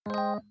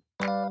Thank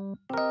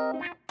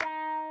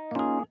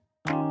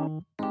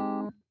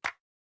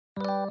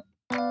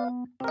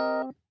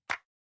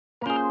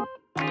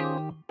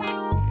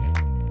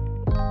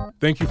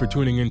you for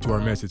tuning in to our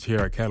message here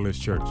at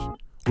Catalyst Church.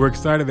 We're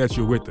excited that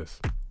you're with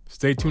us.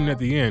 Stay tuned at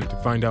the end to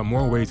find out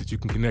more ways that you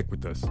can connect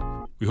with us.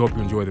 We hope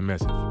you enjoy the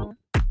message.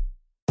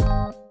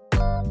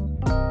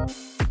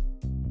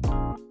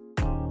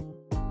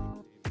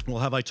 Well,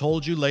 have I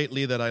told you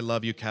lately that I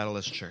love you,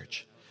 Catalyst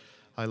Church?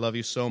 I love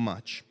you so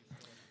much.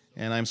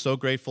 And I'm so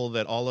grateful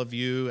that all of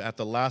you at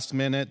the last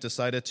minute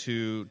decided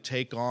to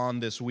take on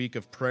this week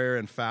of prayer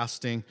and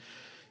fasting.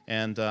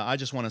 And I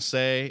just want to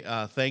say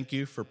thank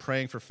you for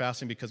praying for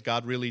fasting, because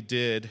God really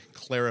did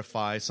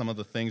clarify some of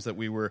the things that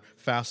we were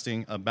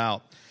fasting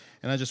about.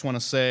 And I just want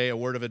to say a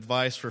word of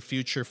advice for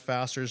future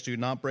fasters: do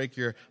not break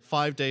your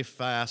 5-day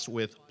fast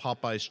with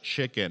Popeye's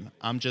chicken.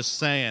 I'm just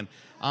saying.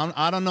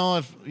 I don't know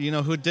if you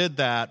know who did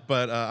that,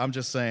 but I'm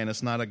just saying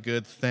it's not a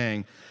good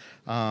thing.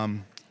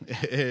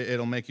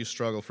 It'll make you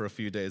struggle for a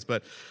few days.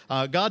 But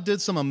God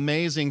did some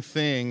amazing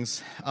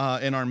things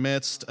in our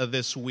midst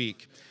this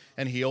week,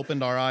 and He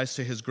opened our eyes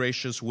to His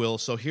gracious will.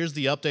 So here's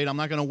the update. I'm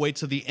not going to wait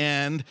to the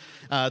end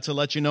to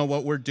let you know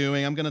what we're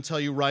doing. I'm going to tell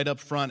you right up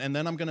front, and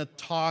then I'm going to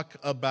talk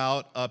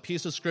about a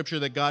piece of scripture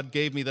that God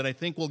gave me that I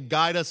think will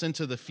guide us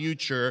into the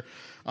future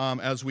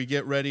as we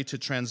get ready to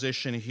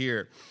transition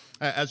here.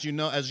 As you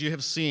know, as you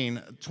have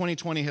seen,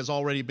 2020 has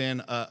already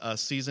been a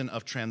season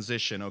of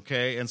transition,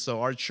 okay? And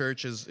so our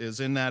church is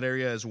in that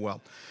area as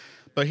well.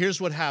 But here's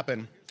what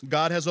happened.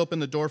 God has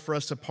opened the door for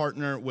us to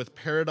partner with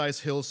Paradise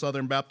Hills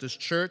Southern Baptist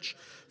Church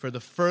for the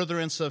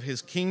furtherance of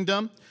His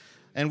kingdom,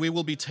 and we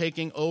will be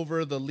taking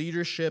over the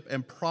leadership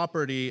and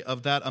property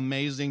of that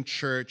amazing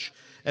church,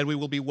 and we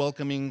will be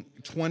welcoming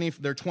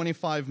their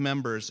 25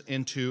 members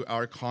into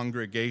our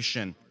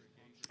congregation.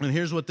 And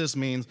here's what this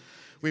means.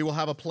 We will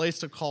have a place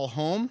to call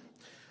home.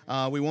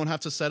 We won't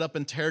have to set up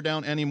and tear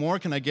down anymore.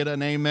 Can I get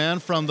an amen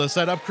from the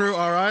setup crew?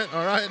 All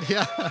right,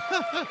 yeah.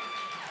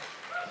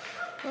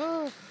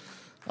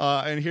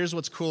 And here's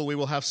what's cool. We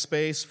will have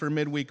space for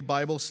midweek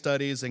Bible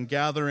studies and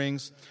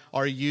gatherings.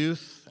 Our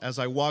youth, as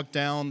I walked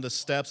down the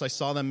steps, I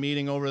saw them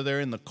meeting over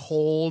there in the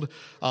cold,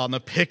 on the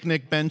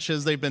picnic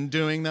benches. They've been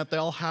doing that.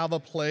 They'll have a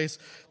place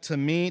to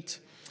meet.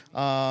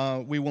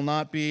 We will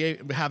not be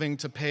having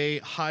to pay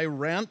high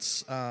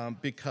rents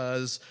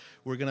because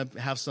we're going to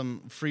have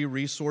some free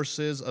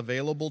resources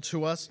available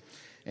to us.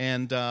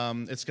 And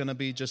it's going to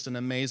be just an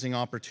amazing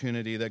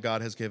opportunity that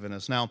God has given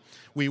us. Now,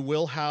 we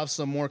will have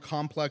some more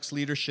complex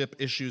leadership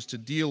issues to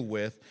deal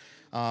with,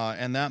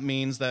 and that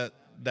means that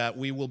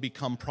we will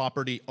become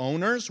property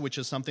owners, which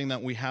is something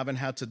that we haven't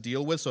had to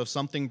deal with. So if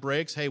something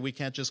breaks, hey, we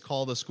can't just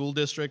call the school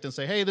district and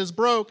say, hey, this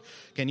broke,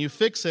 can you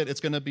fix it? It's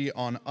going to be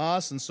on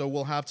us, and so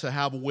we'll have to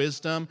have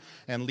wisdom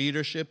and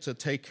leadership to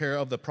take care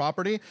of the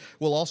property.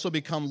 We'll also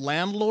become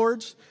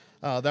landlords.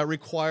 That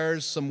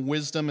requires some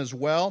wisdom as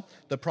well.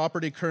 The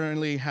property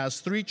currently has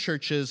 3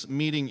 churches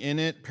meeting in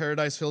it: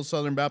 Paradise Hills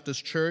Southern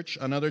Baptist Church,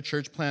 another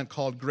church plant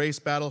called Grace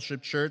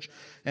Battleship Church,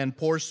 and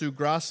Por Su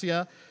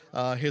Gracia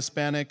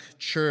Hispanic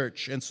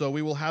Church. And so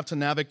we will have to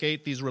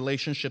navigate these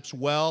relationships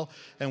well,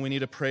 and we need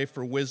to pray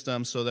for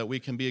wisdom so that we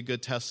can be a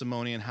good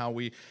testimony in how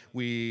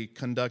we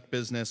conduct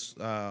business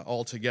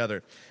all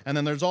together. And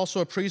then there's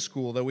also a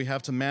preschool that we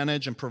have to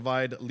manage and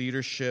provide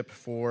leadership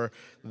for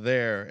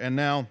there. And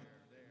now,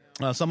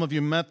 some of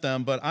you met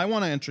them, but I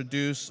want to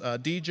introduce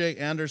DJ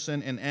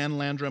Anderson and Ann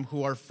Landrum,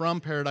 who are from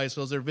Paradise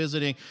Hills. They're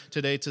visiting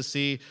today to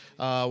see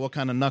what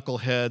kind of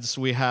knuckleheads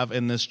we have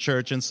in this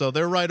church. And so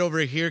they're right over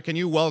here. Can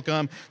you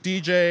welcome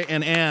DJ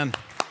and Ann?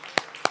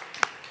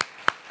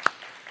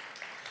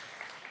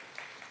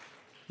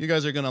 You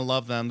guys are going to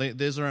love them.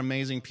 These are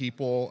amazing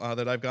people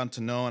that I've gotten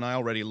to know and I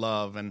already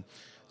love. And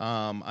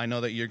I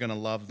know that you're going to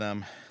love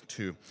them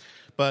too.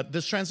 But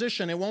this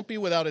transition, it won't be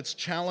without its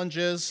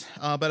challenges.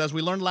 But as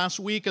we learned last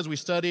week, as we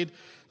studied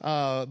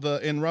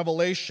in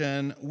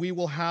Revelation, we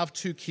will have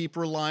to keep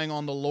relying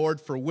on the Lord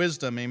for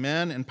wisdom,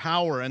 amen, and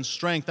power and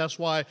strength. That's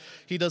why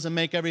He doesn't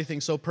make everything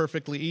so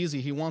perfectly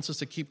easy. He wants us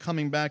to keep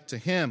coming back to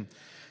Him.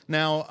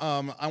 Now,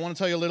 I want to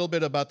tell you a little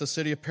bit about the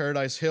city of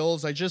Paradise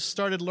Hills. I just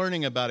started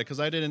learning about it because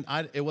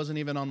it wasn't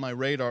even on my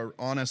radar,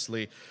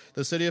 honestly.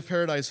 The city of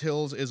Paradise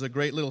Hills is a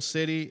great little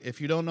city. If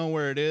you don't know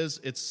where it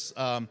is, it's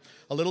a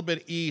little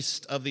bit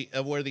east of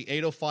where the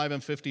 805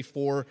 and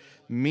 54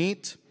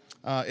 meet.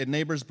 It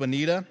neighbors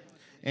Bonita.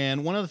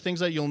 And one of the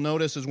things that you'll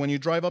notice is when you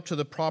drive up to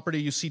the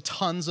property, you see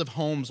tons of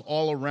homes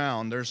all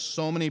around. There's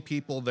so many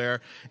people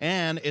there,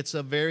 and it's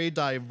a very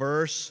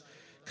diverse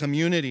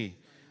community.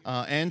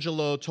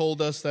 Angelo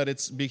told us that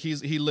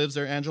he lives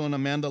there. Angelo and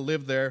Amanda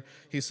live there.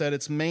 He said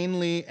it's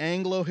mainly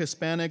Anglo,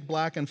 Hispanic,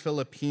 Black, and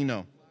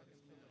Filipino.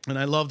 And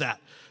I love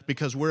that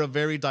because we're a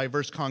very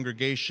diverse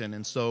congregation,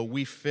 and so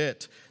we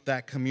fit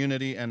that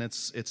community, and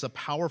it's a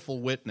powerful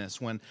witness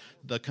when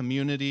the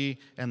community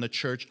and the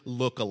church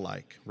look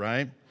alike,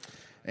 right?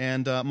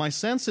 And my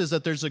sense is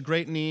that there's a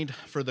great need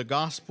for the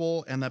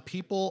gospel and that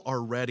people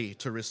are ready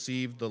to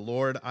receive the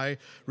Lord. I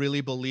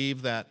really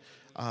believe that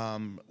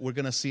We're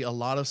going to see a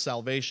lot of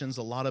salvations,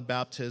 a lot of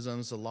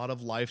baptisms, a lot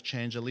of life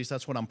change. At least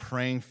that's what I'm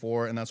praying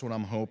for, and that's what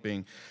I'm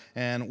hoping.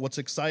 And what's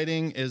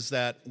exciting is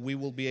that we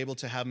will be able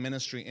to have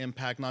ministry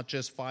impact, not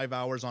just 5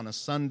 hours on a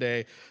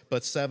Sunday,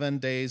 but 7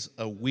 days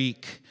a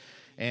week.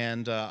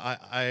 And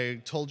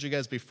I told you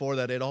guys before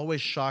that it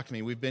always shocked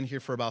me. We've been here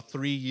for about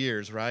 3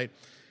 years, right?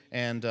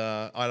 And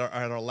at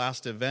our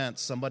last event,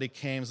 somebody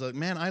came and said,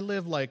 man, I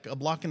live like a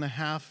block and a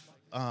half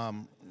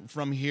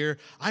from here.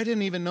 I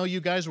didn't even know you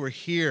guys were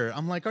here.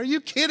 I'm like, are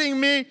you kidding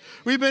me?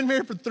 We've been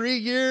here for 3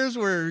 years.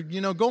 We're,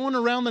 going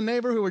around the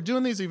neighborhood. We're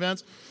doing these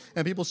events,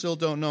 and people still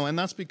don't know. And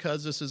that's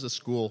because this is a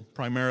school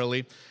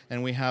primarily,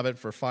 and we have it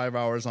for 5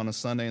 hours on a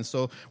Sunday. And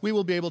so we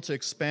will be able to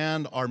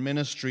expand our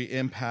ministry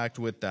impact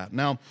with that.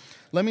 Now,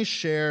 let me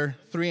share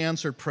 3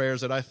 answered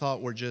prayers that I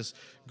thought were just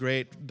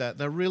great, that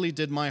really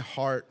did my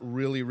heart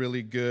really,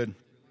 really good.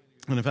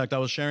 And in fact, I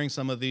was sharing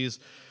some of these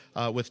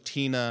with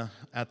Tina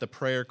at the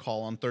prayer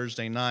call on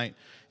Thursday night,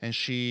 and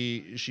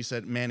she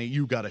said, Manny,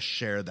 you got to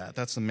share that.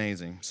 That's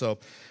amazing. So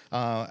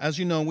as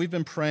you know, we've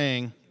been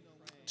praying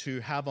to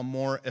have a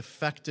more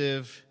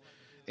effective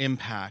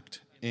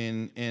impact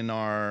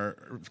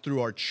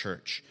through our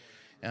church.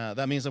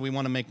 That means that we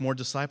want to make more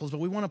disciples, but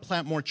we want to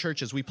plant more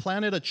churches. We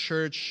planted a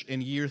church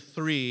in year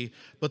 3,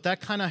 but that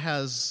kind of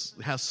has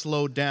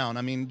slowed down.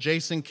 I mean,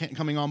 Jason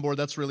coming on board,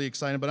 that's really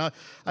exciting. But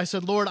I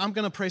said, Lord, I'm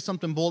going to pray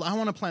something bold. I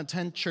want to plant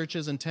 10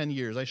 churches in 10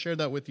 years. I shared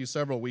that with you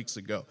several weeks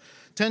ago.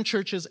 10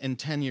 churches in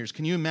 10 years.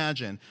 Can you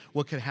imagine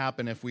what could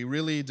happen if we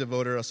really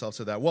devoted ourselves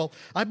to that? Well,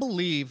 I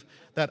believe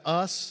that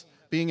us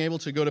being able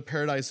to go to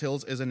Paradise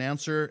Hills is an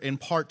answer in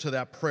part to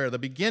that prayer, the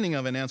beginning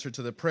of an answer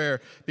to the prayer,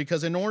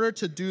 because in order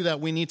to do that,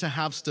 we need to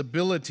have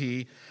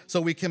stability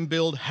so we can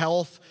build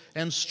health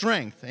and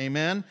strength.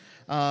 Amen?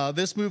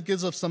 This move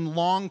gives us some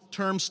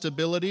long-term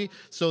stability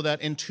so that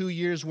in 2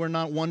 years, we're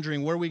not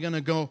wondering where are we going to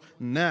go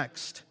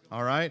next,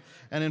 all right?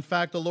 And in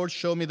fact, the Lord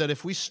showed me that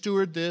if we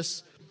steward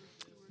this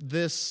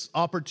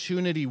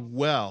opportunity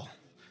well,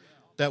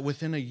 that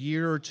within a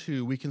year or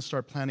 2, we can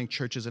start planting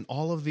churches in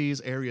all of these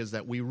areas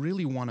that we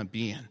really want to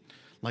be in,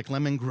 like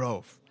Lemon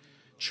Grove,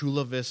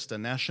 Chula Vista,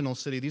 National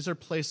City. These are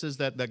places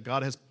that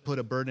God has put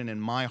a burden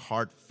in my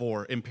heart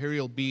for.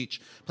 Imperial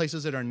Beach,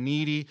 places that are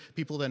needy,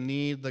 people that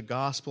need the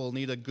gospel,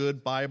 need a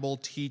good Bible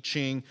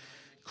teaching,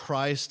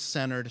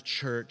 Christ-centered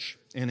church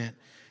in it.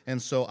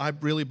 And so I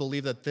really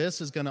believe that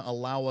this is going to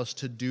allow us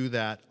to do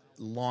that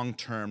long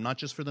term, not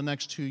just for the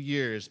next 2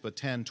 years, but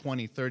 10,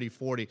 20, 30,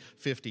 40,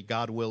 50,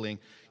 God willing,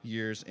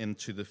 years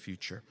into the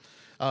future.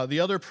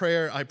 The other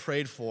prayer I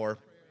prayed for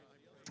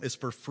is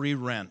for free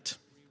rent,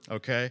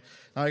 okay?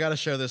 Now, I got to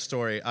share this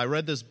story. I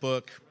read this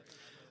book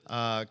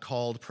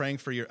called Praying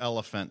for Your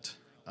Elephant,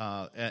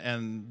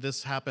 and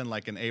this happened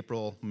like in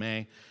April,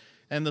 May.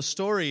 And the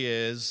story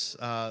is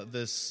I'm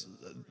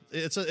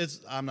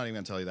not even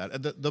going to tell you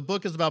that. The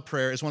book is about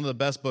prayer. It's one of the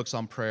best books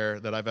on prayer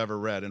that I've ever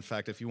read. In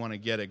fact, if you want to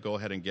get it, go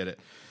ahead and get it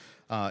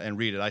and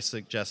read it. I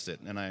suggest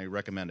it, and I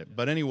recommend it.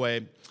 But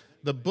anyway,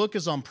 the book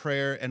is on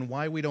prayer and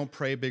why we don't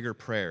pray bigger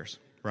prayers,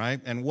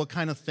 right? And what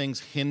kind of things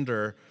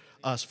hinder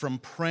us from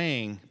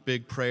praying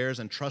big prayers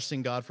and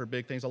trusting God for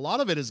big things. A lot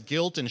of it is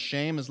guilt and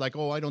shame. It's like,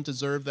 oh, I don't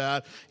deserve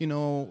that.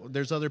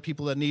 There's other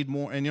people that need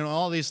more. And,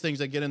 all these things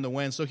that get in the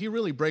way. And so he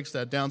really breaks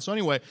that down. So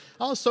anyway,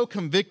 I was so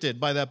convicted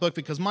by that book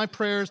because my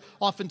prayers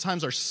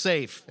oftentimes are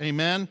safe.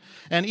 Amen?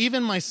 And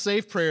even my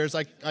safe prayers,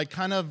 I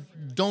kind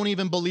of don't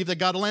even believe that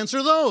God will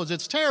answer those.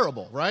 It's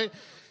terrible, right?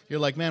 You're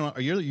like, man,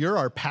 you're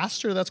our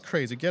pastor? That's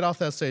crazy. Get off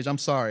that stage. I'm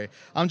sorry.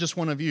 I'm just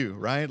one of you,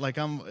 right? Like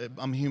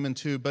I'm human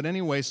too. But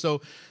anyway,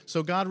 so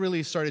God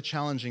really started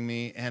challenging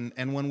me,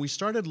 and when we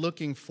started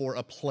looking for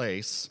a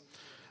place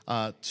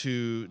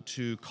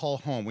to call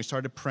home, we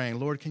started praying,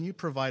 Lord, can you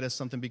provide us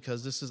something?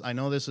 Because I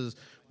know this is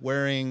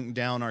wearing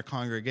down our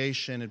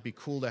congregation. It'd be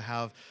cool to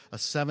have a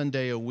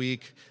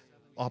 7-day-a-week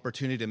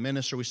opportunity to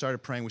minister. We started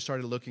praying. We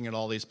started looking at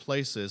all these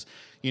places.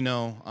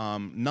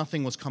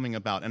 Nothing was coming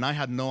about. And I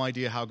had no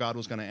idea how God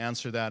was going to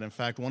answer that. In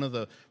fact, one of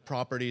the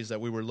properties that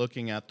we were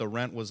looking at, the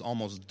rent was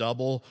almost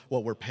double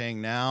what we're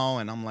paying now.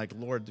 And I'm like,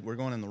 Lord, we're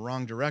going in the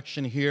wrong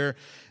direction here.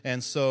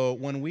 And so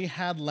when we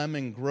had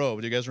Lemon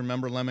Grove, do you guys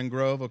remember Lemon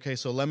Grove? Okay,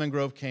 so Lemon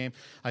Grove came.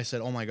 I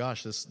said, oh my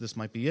gosh, this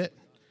might be it.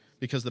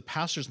 Because the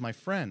pastor's my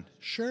friend.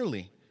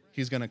 Surely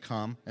he's going to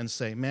come and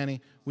say,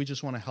 Manny, we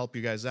just want to help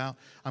you guys out.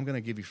 I'm going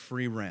to give you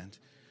free rent.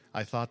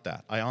 I thought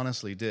that. I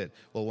honestly did.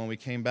 Well, when we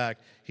came back,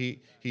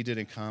 he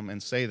didn't come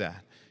and say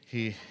that.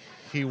 He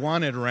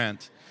wanted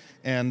rent,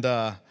 and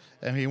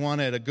he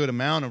wanted a good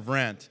amount of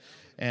rent.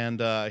 And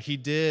he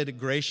did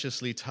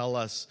graciously tell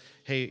us,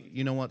 hey,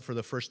 you know what, for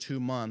the first 2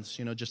 months,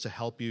 just to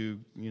help you,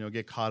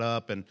 get caught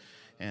up and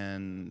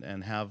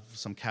have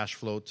some cash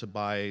flow to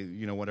buy,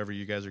 whatever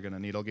you guys are going to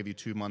need. I'll give you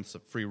 2 months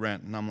of free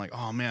rent. And I'm like,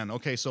 oh, man,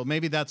 okay, so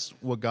maybe that's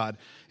what God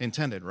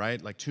intended,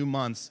 right? Like 2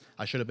 months,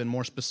 I should have been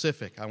more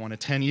specific. I wanted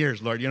 10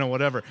 years, Lord,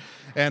 whatever.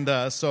 And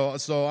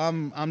so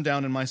I'm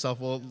down in myself.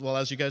 Well,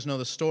 as you guys know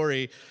the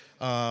story,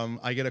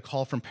 I get a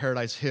call from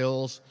Paradise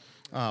Hills.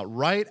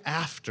 right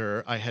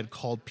after I had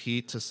called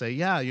Pete to say,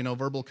 yeah,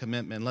 verbal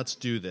commitment, let's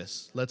do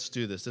this.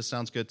 This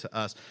sounds good to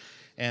us.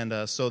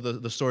 And so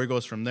the story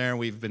goes from there.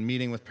 We've been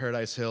meeting with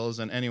Paradise Hills,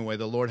 and anyway,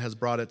 the Lord has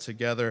brought it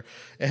together.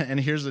 And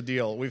here's the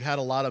deal. We've had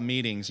a lot of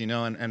meetings,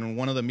 and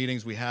one of the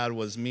meetings we had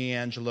was me,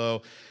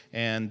 Angelo,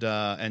 and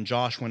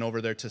Josh went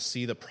over there to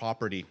see the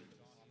property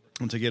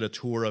and to get a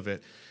tour of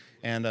it.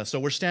 And so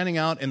we're standing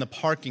out in the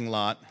parking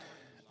lot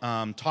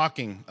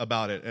talking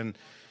about it.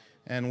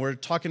 And we're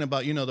talking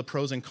about, the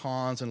pros and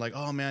cons and like,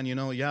 oh, man,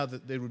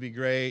 it would be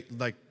great.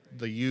 Like,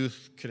 the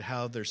youth could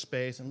have their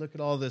space and look at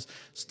all this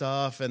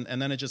stuff. And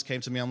then it just came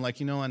to me. I'm like,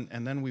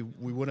 and then we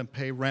wouldn't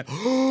pay rent.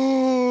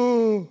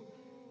 And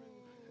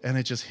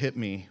it just hit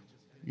me.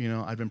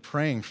 I've been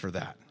praying for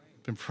that.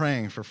 Been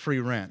praying for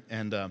free rent.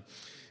 And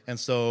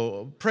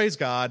so praise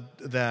God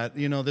that,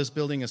 this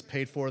building is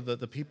paid for.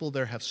 The people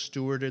there have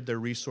stewarded their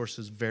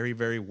resources very,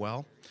 very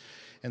well.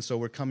 And so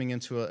we're coming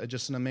into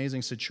just an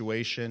amazing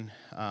situation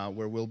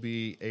where we'll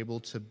be able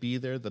to be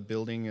there. The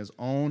building is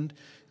owned.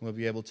 And we'll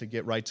be able to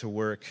get right to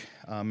work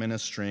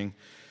ministering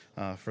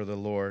for the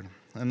Lord.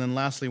 And then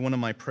lastly, one of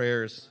my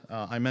prayers,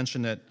 I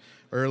mentioned it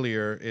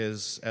earlier,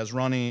 is as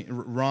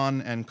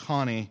Ron and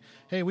Connie.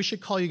 Hey, we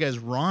should call you guys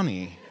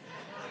Ronnie.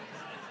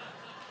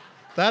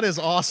 That is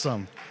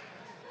awesome.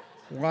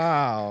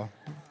 Wow.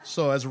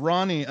 So as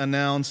Ronnie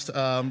announced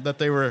that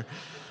they were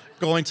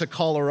going to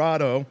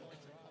Colorado,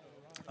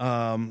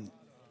 I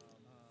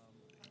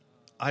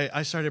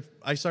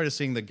started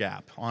seeing the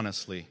gap,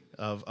 honestly,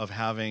 of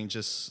having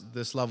just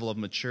this level of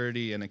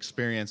maturity and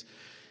experience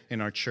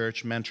in our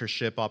church,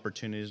 mentorship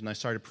opportunities, and I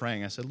started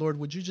praying. I said, Lord,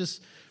 would you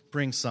just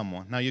bring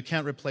someone? Now, you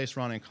can't replace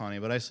Ron and Connie,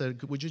 but I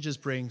said, would you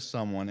just bring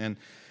someone?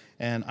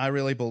 And I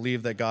really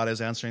believe that God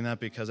is answering that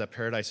because at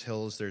Paradise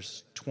Hills,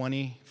 there's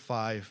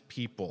 25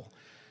 people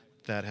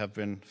that have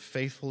been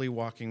faithfully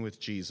walking with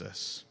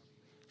Jesus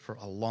for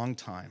a long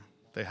time.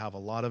 They have a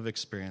lot of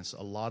experience,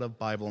 a lot of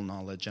Bible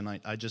knowledge, and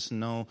I just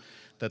know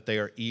that they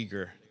are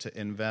eager to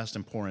invest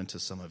and pour into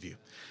some of you.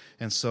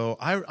 And so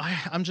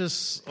I'm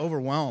just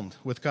overwhelmed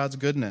with God's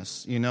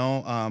goodness,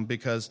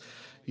 because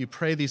you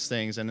pray these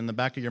things, and in the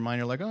back of your mind,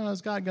 you're like, oh,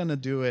 is God going to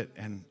do it?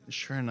 And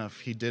sure enough,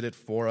 He did it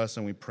for us,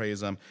 and we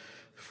praise Him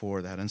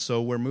for that. And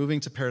so we're moving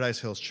to Paradise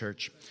Hills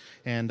Church,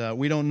 and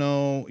we don't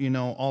know,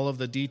 all of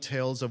the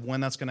details of when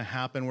that's going to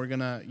happen. We're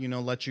going to,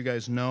 let you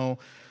guys know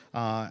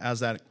as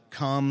that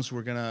comes.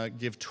 We're going to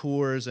give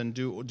tours and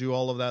do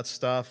all of that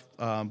stuff,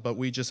 but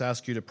we just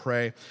ask you to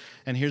pray.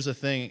 And here's the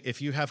thing.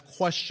 If you have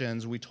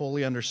questions, we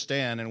totally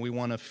understand, and we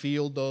want to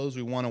field those.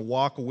 We want to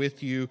walk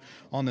with you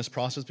on this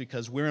process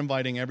because we're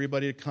inviting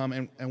everybody to come,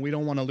 and we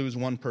don't want to lose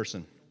one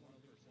person.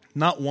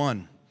 Not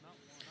one.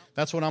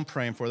 That's what I'm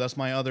praying for. That's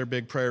my other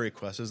big prayer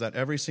request, is that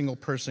every single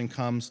person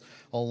comes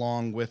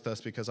along with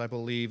us, because I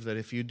believe that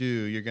if you do,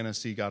 you're going to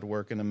see God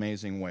work in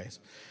amazing ways.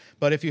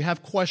 But if you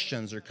have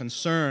questions or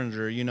concerns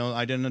or,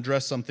 I didn't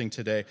address something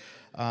today,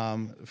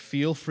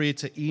 feel free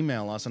to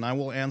email us, and I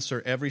will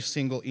answer every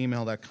single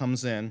email that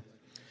comes in,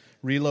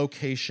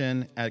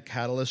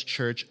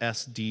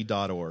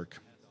 relocation@catalystchurchsd.org,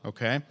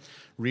 okay?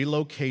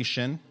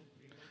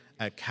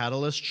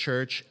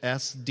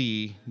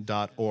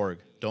 Relocation@catalystchurchsd.org.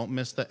 Don't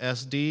miss the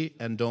SD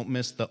and don't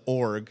miss the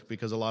org,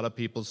 because a lot of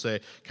people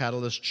say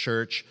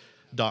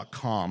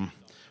catalystchurch.com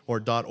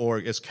or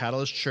 .org. It's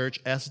Catalyst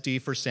Church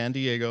SD for San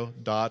Diego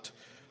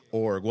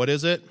 .org. What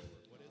is it?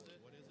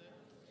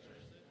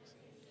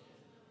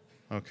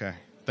 Okay,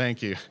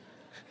 thank you.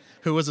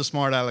 Who was a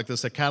smart aleck that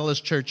said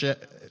Catalyst Church,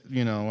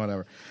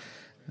 whatever.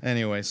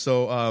 Anyway,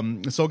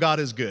 so God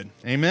is good.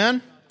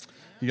 Amen?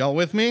 Y'all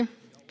with me?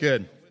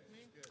 Good.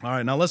 All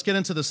right, now let's get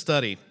into the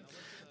study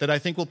that I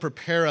think will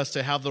prepare us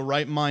to have the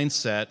right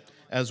mindset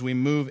as we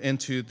move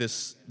into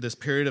this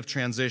period of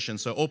transition.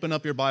 So open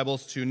up your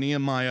Bibles to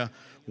Nehemiah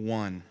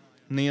 1.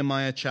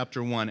 Nehemiah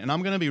chapter 1. And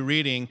I'm going to be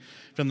reading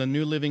from the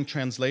New Living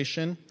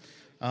Translation.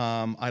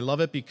 I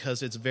love it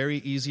because it's very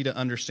easy to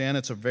understand.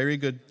 It's a very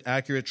good,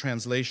 accurate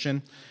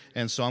translation.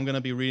 And so I'm going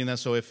to be reading that.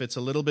 So if it's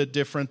a little bit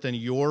different than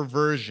your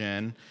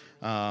version,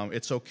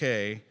 it's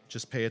okay.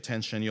 Just pay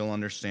attention. You'll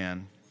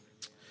understand.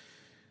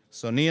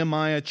 So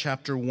Nehemiah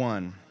chapter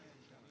 1.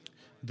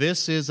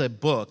 This is a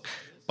book,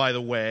 by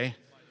the way,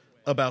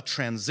 about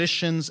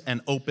transitions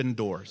and open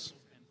doors.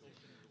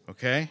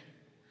 Okay?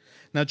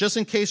 Now, just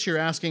in case you're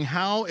asking,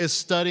 how is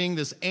studying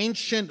this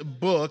ancient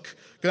book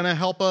going to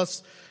help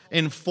us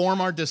inform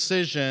our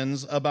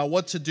decisions about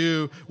what to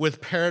do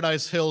with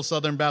Paradise Hill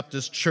Southern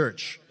Baptist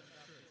Church?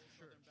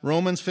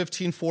 Romans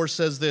 15:4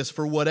 says this,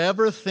 "For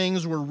whatever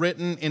things were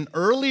written in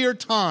earlier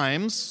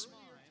times,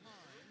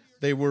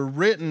 they were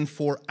written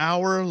for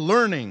our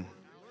learning,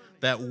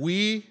 that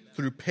we,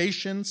 through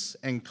patience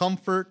and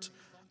comfort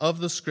of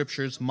the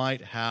Scriptures,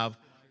 might have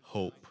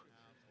hope."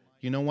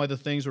 You know why the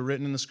things were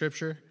written in the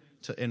Scripture?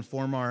 To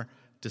inform our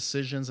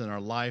decisions in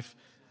our life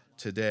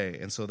today.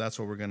 And so that's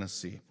what we're going to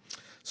see.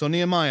 So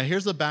Nehemiah,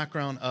 here's the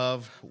background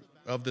of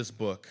this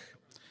book.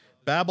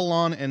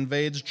 Babylon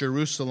invades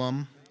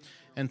Jerusalem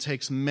and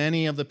takes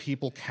many of the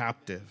people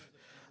captive.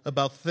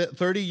 about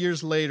 30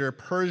 years later,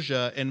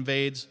 Persia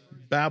invades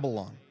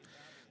Babylon.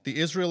 The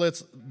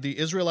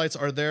Israelites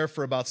are there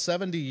for about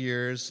 70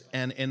 years,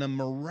 and in a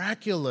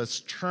miraculous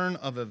turn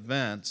of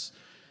events,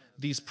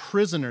 these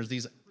prisoners,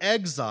 these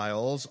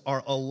exiles,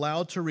 are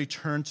allowed to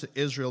return to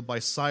Israel by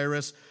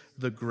Cyrus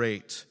the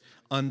Great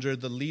under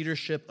the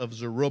leadership of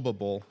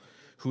Zerubbabel,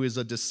 who is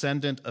a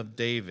descendant of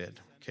David.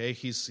 Okay,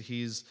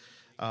 he's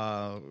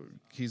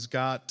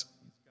got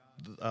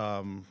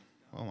oh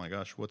my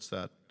gosh, what's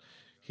that?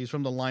 He's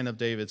from the line of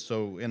David,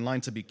 so in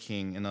line to be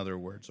king, in other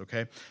words,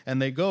 okay?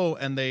 And they go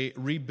and they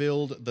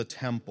rebuild the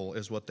temple,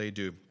 is what they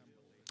do.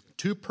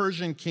 2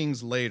 Persian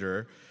kings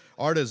later,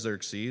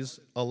 Artaxerxes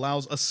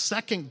allows a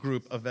second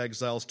group of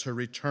exiles to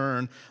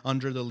return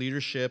under the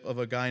leadership of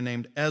a guy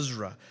named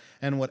Ezra.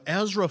 And what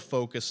Ezra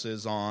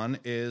focuses on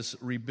is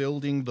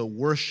rebuilding the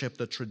worship,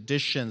 the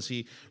traditions.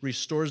 He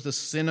restores the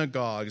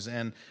synagogues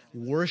and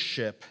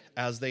worship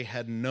as they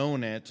had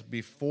known it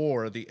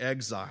before the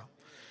exile.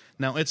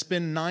 Now, it's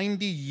been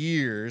 90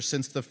 years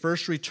since the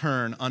first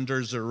return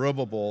under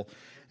Zerubbabel,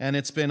 and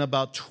it's been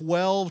about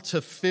 12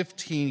 to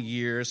 15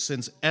 years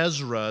since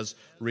Ezra's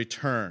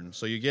return.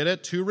 So you get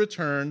it? 2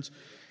 returns,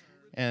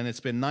 and it's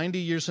been 90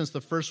 years since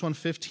the first one,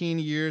 15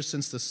 years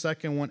since the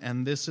second one,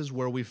 and this is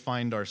where we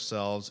find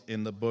ourselves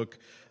in the book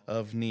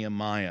of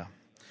Nehemiah.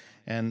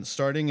 And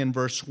starting in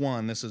verse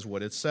 1, this is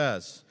what it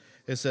says.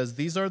 It says,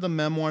 "These are the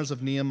memoirs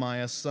of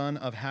Nehemiah, son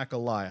of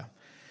Hakaliah.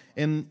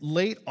 In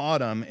late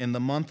autumn, in the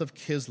month of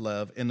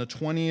Kislev, in the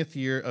 20th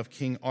year of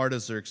King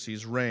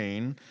Artaxerxes'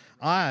 reign,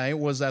 I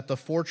was at the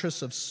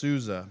fortress of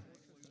Susa."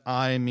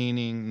 I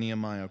meaning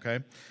Nehemiah,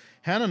 okay?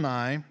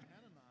 "Hanani,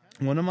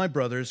 one of my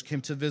brothers,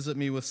 came to visit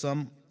me with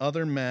some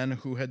other men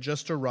who had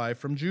just arrived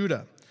from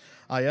Judah.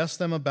 I asked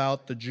them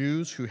about the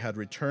Jews who had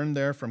returned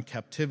there from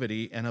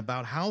captivity and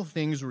about how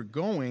things were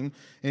going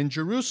in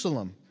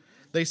Jerusalem.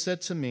 They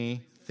said to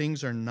me,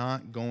 'Things are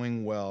not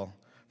going well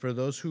for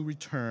those who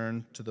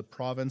return to the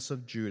province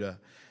of Judah.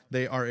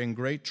 They are in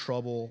great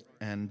trouble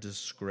and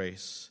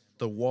disgrace.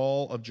 The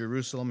wall of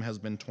Jerusalem has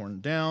been torn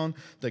down.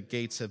 The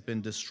gates have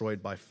been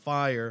destroyed by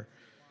fire.'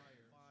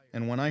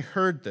 And when I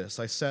heard this,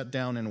 I sat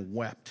down and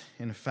wept.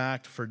 In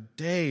fact, for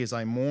days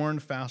I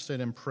mourned,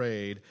 fasted, and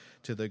prayed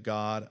to the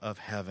God of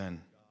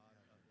heaven."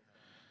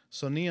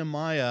 So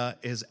Nehemiah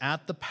is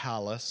at the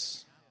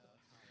palace.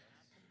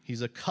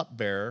 He's a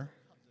cupbearer.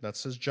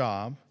 That's his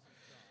job.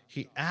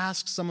 He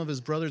asks some of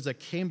his brothers that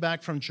came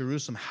back from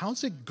Jerusalem,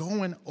 "How's it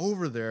going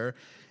over there?"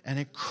 And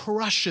it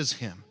crushes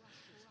him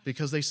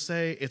because they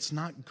say it's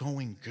not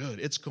going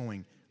good. It's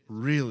going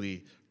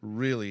really,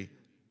 really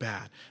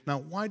bad. Now,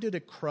 why did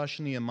it crush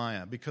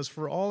Nehemiah? Because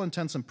for all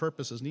intents and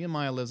purposes,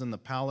 Nehemiah lives in the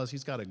palace.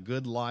 He's got a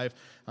good life.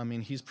 I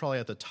mean, he's probably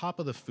at the top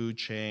of the food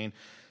chain.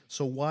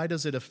 So why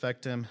does it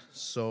affect him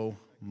so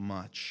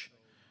much?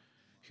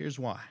 Here's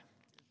why.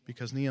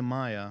 Because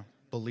Nehemiah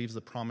believes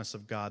the promise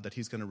of God that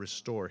he's going to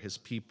restore his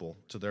people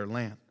to their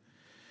land.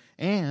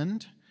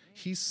 And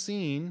he's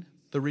seen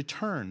the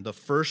return, the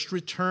first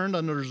return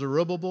under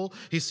Zerubbabel.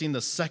 He's seen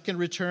the second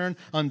return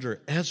under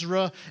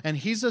Ezra. And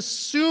he's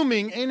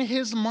assuming in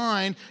his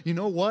mind, you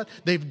know what?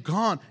 They've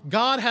gone.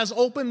 God has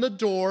opened the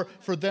door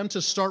for them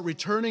to start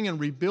returning and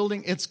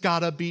rebuilding. It's got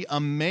to be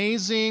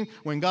amazing.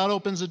 When God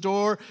opens the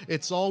door,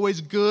 it's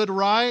always good,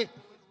 right?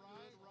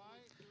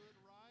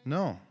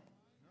 No.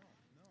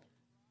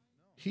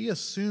 He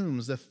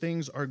assumes that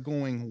things are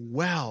going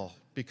well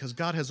because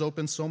God has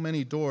opened so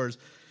many doors.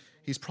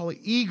 He's probably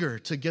eager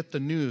to get the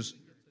news,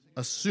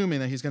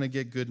 assuming that he's going to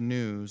get good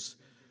news,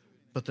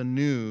 but the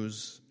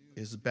news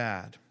is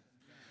bad.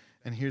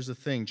 And here's the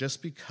thing,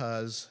 just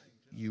because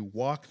you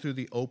walk through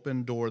the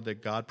open door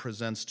that God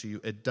presents to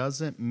you, it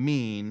doesn't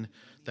mean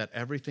that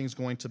everything's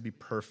going to be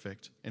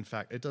perfect. In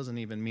fact, it doesn't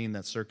even mean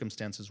that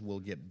circumstances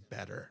will get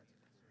better.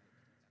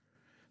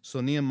 So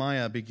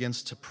Nehemiah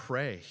begins to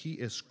pray. He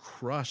is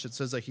crushed. It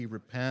says that he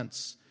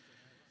repents.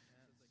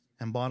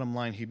 And bottom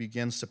line, he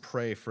begins to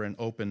pray for an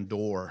open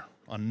door,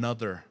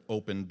 another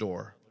open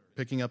door.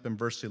 Picking up in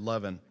verse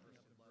 11,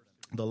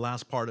 the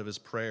last part of his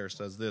prayer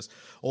says this,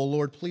 "O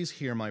Lord, please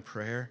hear my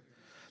prayer.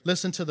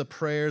 Listen to the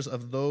prayers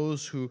of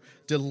those who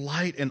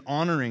delight in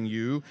honoring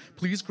you.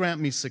 Please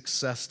grant me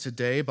success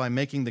today by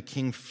making the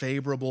king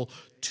favorable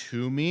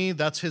to me."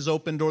 That's his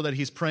open door that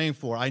he's praying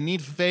for. I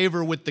need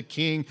favor with the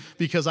king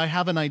because I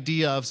have an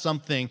idea of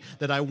something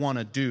that I want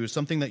to do,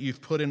 something that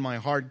you've put in my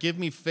heart. Give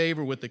me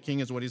favor with the king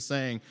is what he's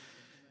saying.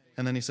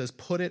 And then he says,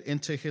 "Put it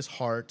into his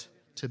heart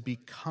to be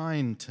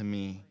kind to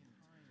me."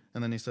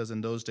 And then he says,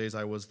 "In those days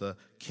I was the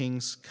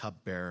king's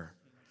cupbearer."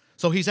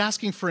 So he's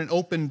asking for an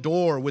open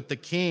door with the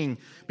king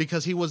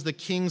because he was the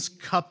king's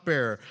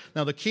cupbearer.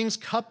 Now the king's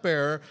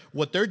cupbearer,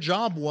 what their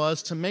job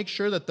was to make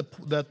sure that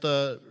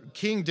the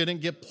king didn't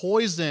get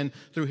poisoned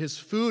through his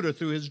food or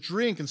through his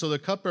drink. And so the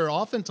cupbearer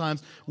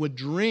oftentimes would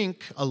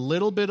drink a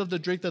little bit of the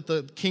drink that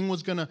the king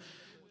was going to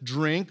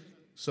drink.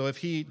 So if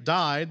he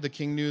died, the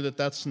king knew that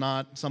that's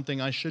not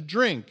something I should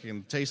drink,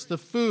 and taste the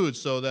food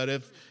so that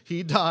if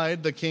he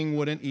died, the king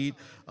wouldn't eat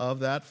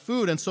of that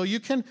food. And so you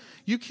can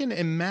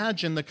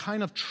imagine the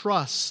kind of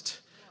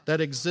trust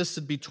that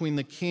existed between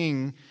the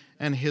king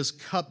and his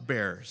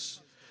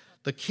cupbearers.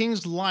 The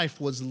king's life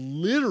was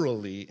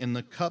literally in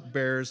the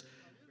cupbearer's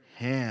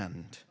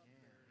hand.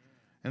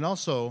 And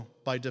also,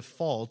 by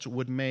default,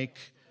 would make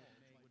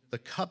the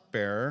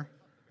cupbearer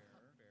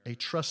a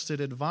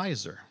trusted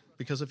advisor.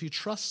 Because if you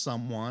trust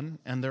someone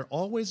and they're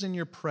always in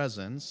your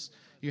presence,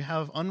 you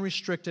have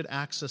unrestricted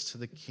access to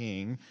the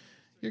king,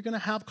 you're going to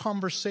have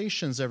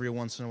conversations every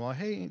once in a while.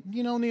 Hey,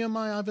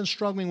 Nehemiah, I've been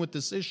struggling with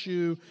this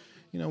issue.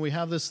 We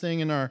have this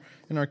thing in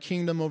our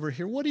kingdom over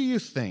here. What do you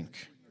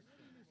think?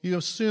 You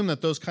assume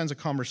that those kinds of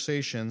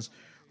conversations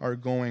are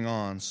going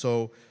on.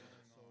 So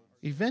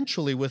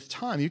eventually, with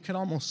time, you can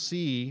almost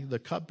see the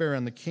cupbearer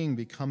and the king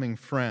becoming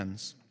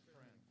friends.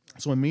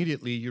 So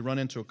immediately, you run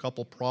into a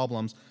couple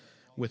problems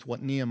with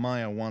what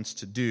Nehemiah wants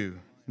to do.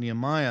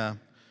 Nehemiah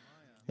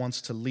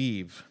wants to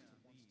leave.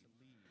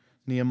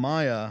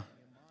 Nehemiah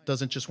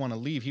doesn't just want to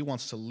leave. He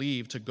wants to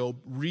leave to go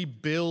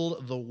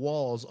rebuild the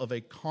walls of a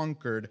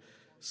conquered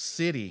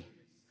city,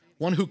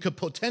 one who could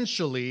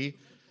potentially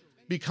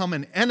become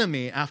an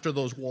enemy after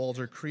those walls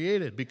are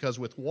created, because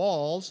with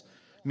walls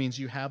means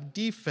you have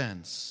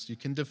defense. You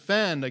can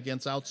defend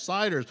against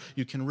outsiders.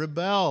 You can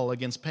rebel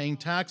against paying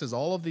taxes,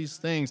 all of these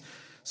things.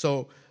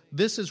 So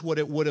this is what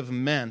it would have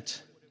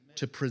meant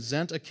to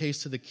present a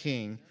case to the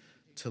king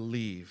to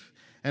leave.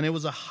 And it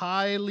was a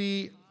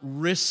highly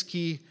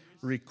risky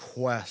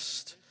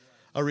request.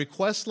 A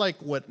request like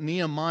what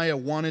Nehemiah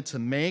wanted to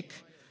make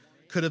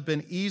could have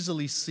been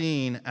easily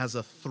seen as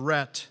a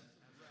threat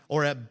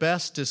or at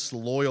best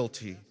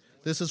disloyalty.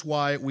 This is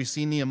why we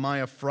see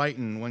Nehemiah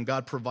frightened when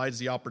God provides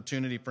the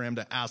opportunity for him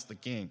to ask the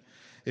king.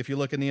 If you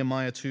look at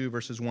Nehemiah 2,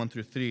 verses 1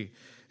 through 3,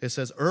 it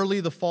says, "Early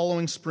the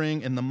following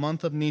spring, in the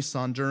month of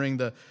Nisan, during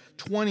the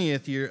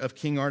 20th year of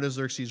King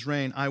Artaxerxes'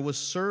 reign, I was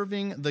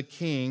serving the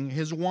king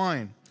his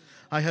wine.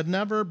 I had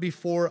never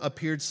before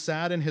appeared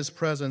sad in his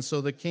presence, so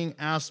the king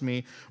asked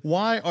me,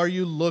 'Why are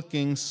you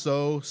looking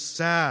so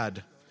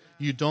sad?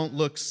 You don't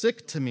look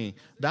sick to me.'"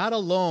 That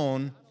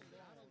alone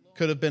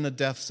could have been a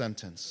death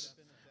sentence.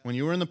 When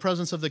you were in the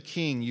presence of the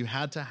king, you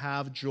had to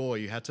have joy.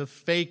 You had to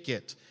fake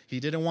it. He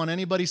didn't want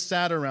anybody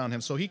sad around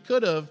him, so he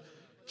could have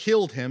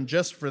killed him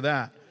just for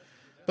that.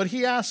 But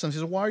he asked him, he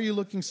said, "Why are you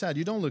looking sad?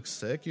 You don't look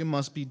sick. You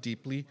must be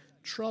deeply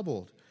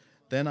troubled."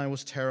 Then I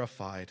was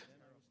terrified.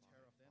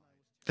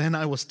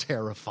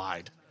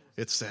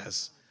 It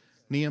says.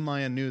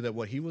 Nehemiah knew that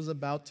what he was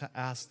about to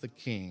ask the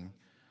king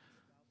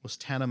was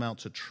tantamount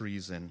to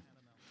treason.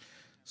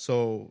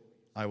 So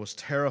I was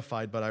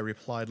terrified, but I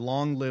replied,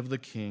 "Long live the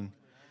king.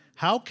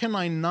 How can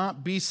I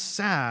not be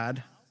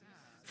sad?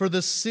 For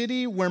the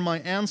city where my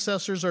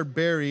ancestors are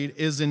buried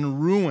is in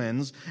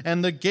ruins,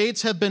 and the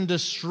gates have been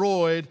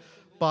destroyed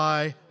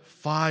by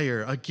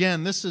fire."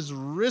 Again, this is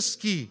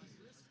risky.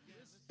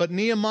 But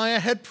Nehemiah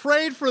had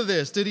prayed for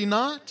this, did he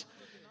not?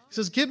 He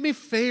says, "Give me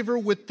favor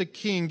with the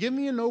king. Give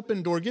me an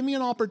open door. Give me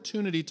an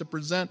opportunity to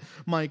present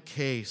my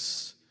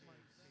case."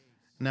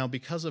 Now,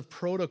 because of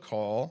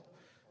protocol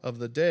of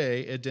the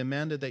day, it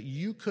demanded that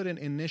you couldn't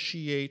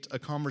initiate a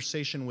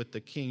conversation with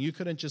the king. You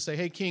couldn't just say,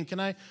 "Hey, king, can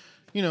I,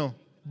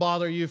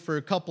 bother you for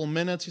a couple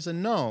minutes?" He said,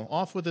 "No,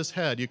 off with his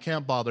head. You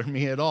can't bother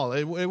me at all."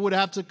 It would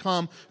have to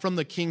come from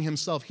the king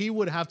himself. He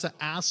would have to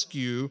ask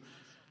you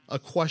a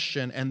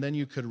question, and then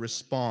you could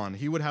respond.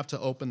 He would have to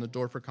open the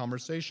door for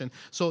conversation.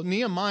 So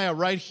Nehemiah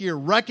right here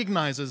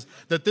recognizes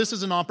that this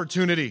is an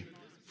opportunity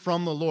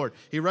from the Lord.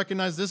 He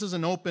recognized this is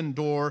an open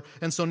door,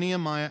 and so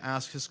Nehemiah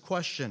asks his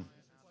question.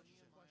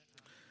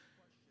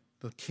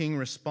 The king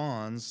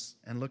responds,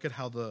 and look at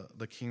how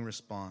the king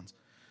responds.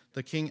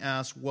 The king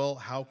asks, "Well,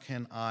 how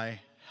can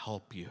I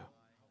help you?"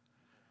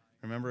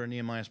 Remember in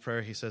Nehemiah's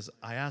prayer, he says,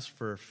 "I ask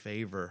for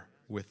favor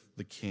with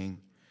the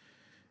king."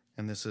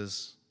 And this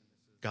is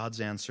God's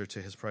answer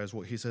to his prayer.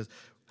 He says,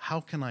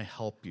 "How can I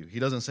help you?" He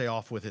doesn't say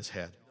off with his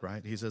head,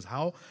 right? He says,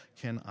 "How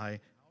can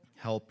I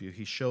help you?"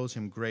 He shows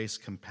him grace,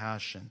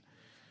 compassion.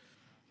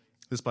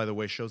 This, by the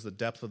way, shows the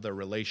depth of their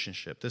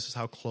relationship. This is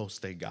how close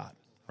they got,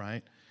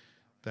 right?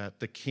 That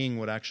the king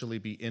would actually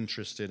be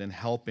interested in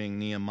helping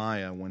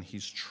Nehemiah when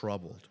he's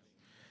troubled.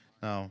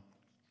 Now,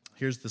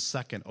 here's the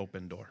second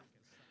open door,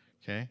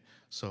 okay?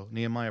 So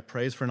Nehemiah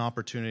prays for an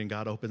opportunity, and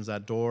God opens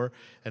that door,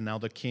 and now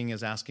the king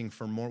is asking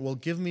for more. "Well,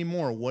 give me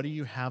more. What do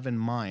you have in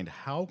mind?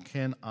 How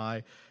can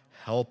I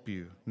help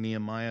you?"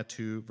 Nehemiah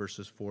 2,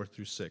 verses 4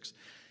 through 6.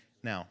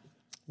 Now,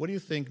 what do you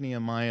think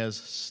Nehemiah's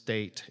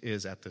state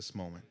is at this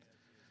moment?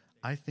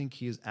 I think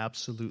he is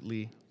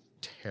absolutely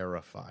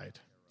terrified.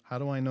 How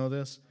do I know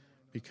this?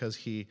 Because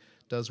he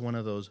does one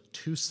of those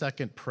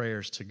 2-second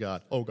prayers to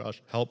God. "Oh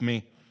gosh, help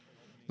me."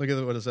 Look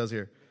at what it says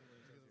here.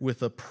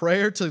 "With a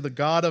prayer to the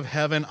God of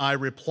heaven, I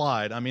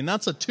replied." I mean,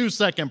 that's a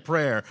 2-second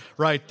prayer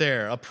right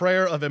there. A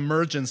prayer of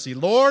emergency.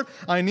 "Lord,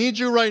 I need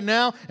you right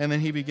now." And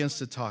then he begins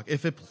to talk.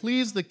 "If it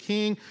please the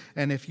king,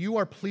 and if you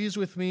are pleased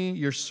with me,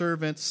 your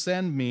servant,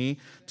 send me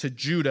to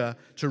Judah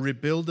to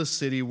rebuild the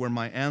city where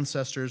my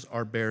ancestors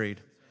are buried."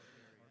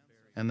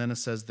 And then it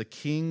says, the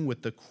king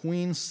with the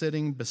queen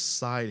sitting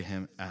beside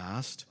him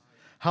asked,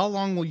 "How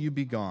long will you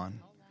be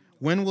gone?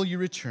 When will you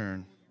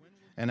return?"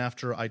 And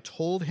after I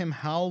told him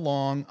how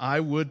long I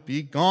would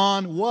be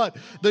gone, what?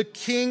 The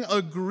king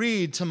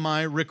agreed to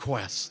my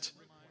request.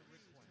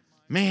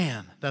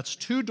 Man, that's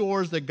 2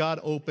 doors that God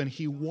opened.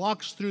 He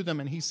walks through them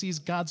and he sees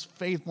God's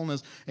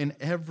faithfulness in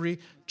every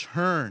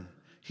turn.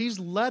 He's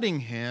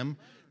letting him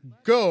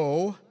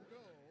go,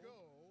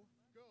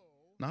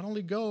 not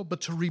only go,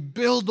 but to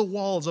rebuild the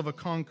walls of a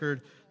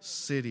conquered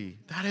city.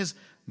 That is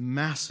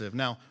massive.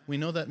 Now, we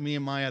know that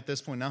Nehemiah at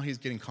this point, now he's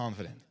getting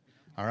confident.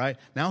 All right?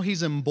 Now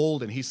he's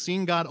emboldened. He's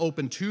seen God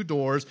open 2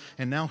 doors,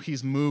 and now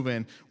he's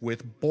moving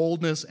with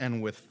boldness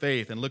and with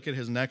faith. And look at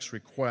his next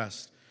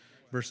request.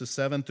 Verses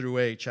 7 through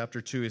 8,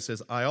 chapter 2, he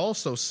says, I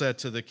also said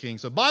to the king,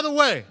 so by the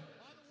way,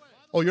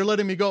 oh, you're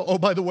letting me go? Oh,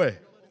 by the way,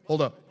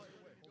 hold up.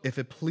 If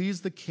it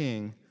please the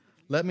king,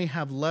 let me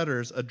have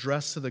letters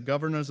addressed to the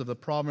governors of the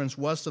province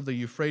west of the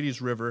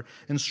Euphrates River,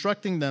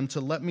 instructing them to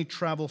let me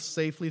travel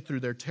safely through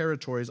their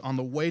territories on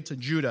the way to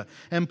Judah.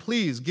 And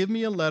please give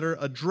me a letter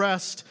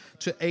addressed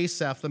to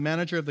Asaph, the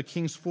manager of the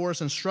king's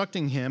forest,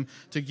 instructing him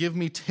to give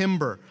me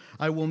timber.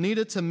 I will need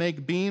it to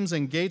make beams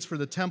and gates for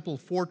the temple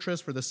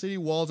fortress, for the city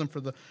walls,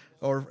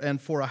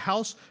 and for a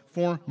house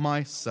for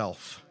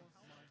myself.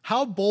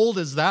 How bold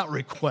is that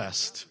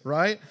request,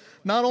 right?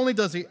 Not only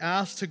does he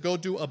ask to go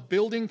do a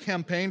building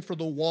campaign for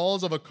the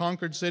walls of a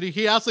conquered city,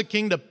 he asks the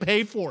king to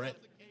pay for it.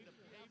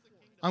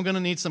 I'm going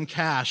to need some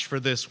cash for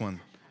this one,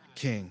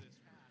 king.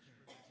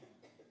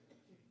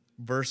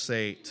 Verse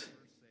 8,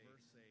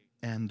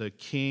 and the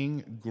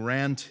king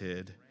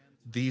granted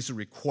these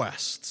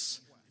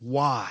requests.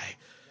 Why?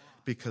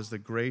 Because the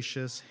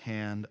gracious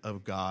hand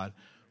of God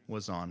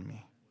was on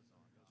me.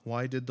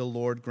 Why did the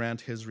Lord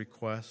grant his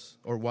request?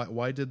 Or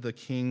why did the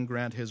king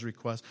grant his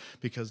request?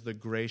 Because the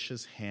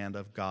gracious hand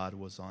of God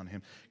was on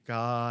him.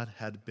 God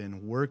had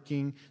been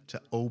working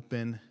to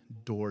open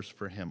doors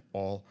for him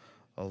all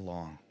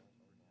along.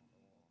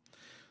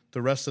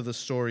 The rest of the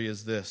story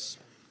is this.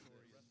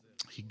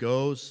 He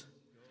goes,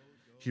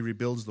 he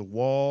rebuilds the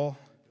wall,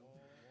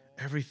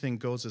 everything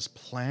goes as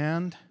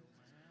planned.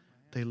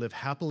 They live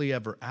happily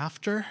ever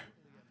after.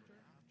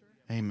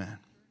 Amen.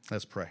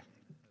 Let's pray.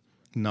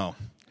 No.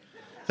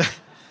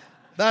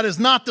 That is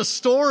not the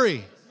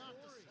story.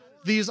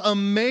 These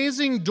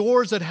amazing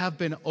doors that have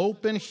been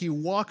opened, he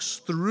walks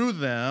through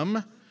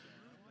them,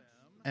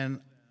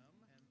 and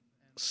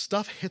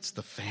stuff hits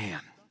the fan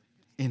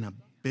in a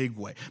big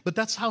way. But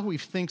that's how we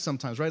think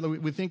sometimes, right?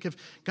 We think if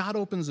God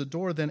opens a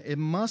door, then it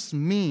must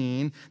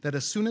mean that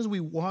as soon as we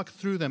walk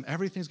through them,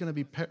 everything's going to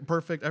be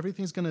perfect,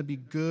 everything's going to be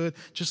good,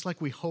 just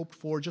like we hoped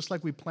for, just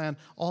like we planned.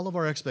 All of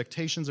our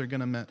expectations are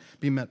going to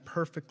be met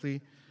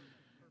perfectly.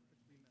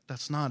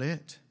 That's not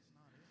it.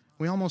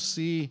 We almost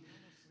see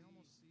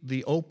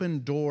the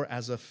open door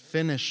as a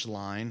finish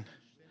line,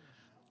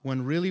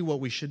 when really what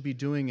we should be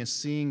doing is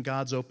seeing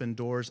God's open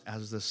doors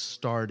as the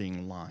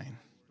starting line.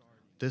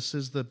 This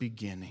is the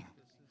beginning.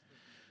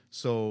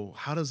 So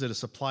how does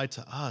it apply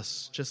to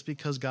us? Just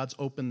because God's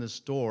opened this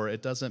door,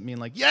 it doesn't mean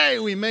like, yay,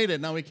 we made it.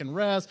 Now we can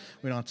rest.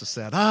 We don't have to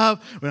set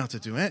up. We don't have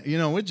to do it.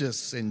 We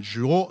just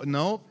enjoy.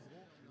 No,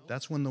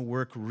 that's when the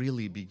work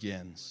really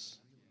begins.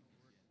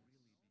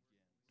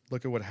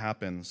 Look at what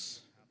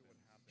happens.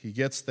 He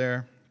gets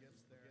there.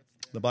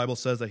 The Bible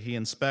says that he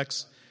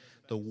inspects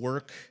the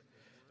work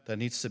that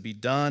needs to be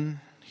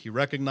done. He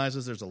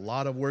recognizes there's a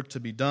lot of work to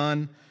be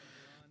done,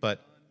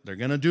 but they're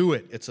going to do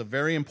it. It's a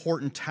very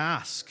important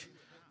task.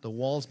 The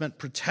walls meant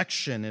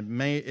protection.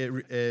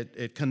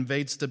 It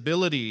conveyed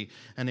stability,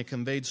 and it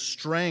conveyed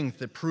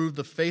strength. It proved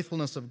the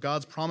faithfulness of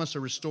God's promise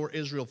to restore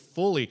Israel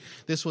fully.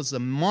 This was a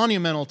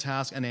monumental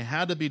task, and it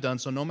had to be done.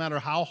 So no matter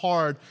how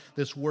hard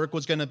this work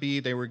was going to be,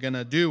 they were going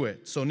to do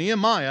it. So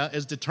Nehemiah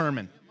is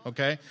determined.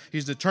 Okay?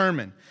 He's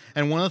determined.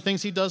 And one of the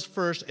things he does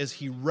first is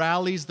he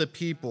rallies the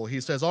people.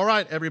 He says, all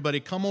right, everybody,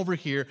 come over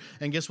here.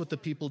 And guess what the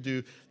people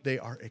do? They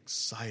are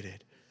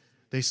excited.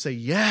 They say,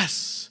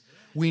 yes,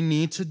 we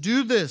need to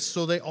do this.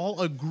 So they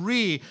all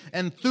agree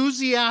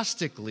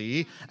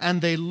enthusiastically, and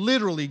they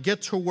literally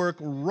get to work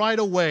right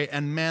away.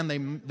 And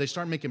man, they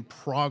start making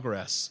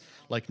progress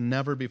like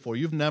never before.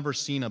 You've never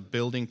seen a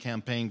building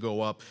campaign go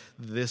up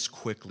this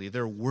quickly.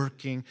 They're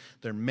working,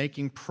 they're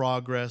making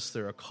progress,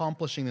 they're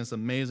accomplishing this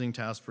amazing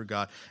task for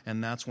God,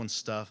 and that's when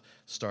stuff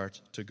starts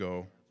to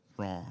go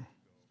wrong.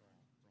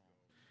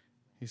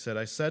 He said,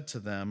 I said to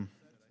them,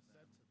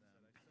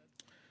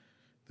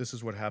 this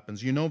is what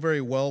happens. You know very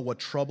well what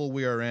trouble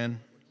we are in.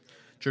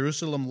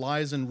 Jerusalem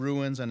lies in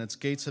ruins, and its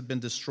gates have been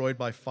destroyed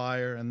by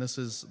fire. And this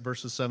is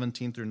verses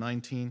 17 through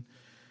 19.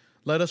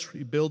 Let us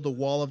rebuild the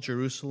wall of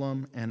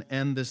Jerusalem and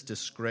end this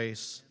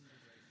disgrace.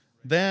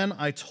 Then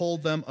I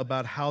told them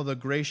about how the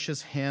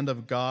gracious hand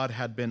of God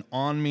had been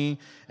on me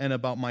and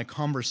about my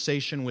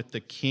conversation with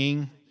the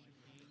king.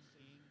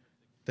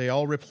 They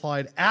all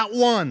replied at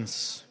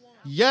once,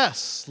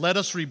 yes, let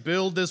us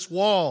rebuild this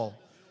wall.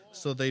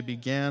 So they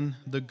began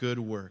the good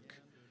work.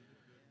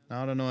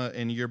 Now, I don't know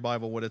in your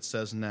Bible what it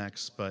says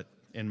next, but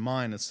in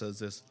mine it says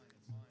this,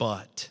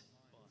 but.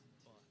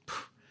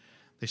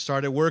 They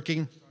started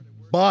working,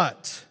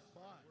 but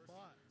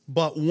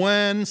But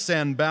when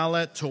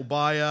Sanballat,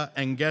 Tobiah,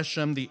 and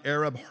Geshem the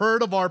Arab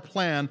heard of our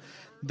plan,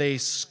 they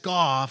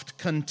scoffed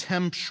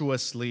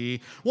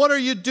contemptuously. What are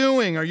you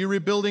doing? Are you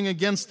rebelling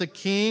against the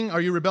king?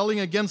 Are you rebelling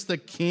against the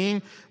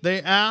king?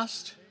 They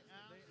asked.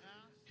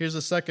 Here's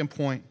the second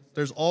point.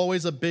 There's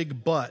always a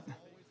big but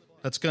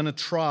that's going to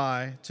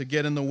try to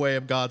get in the way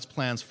of God's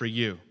plans for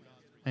you.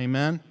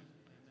 Amen?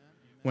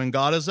 When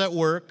God is at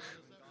work,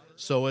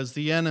 so is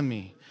the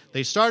enemy.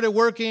 They started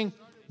working,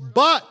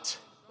 but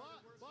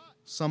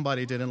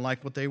somebody didn't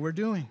like what they were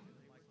doing.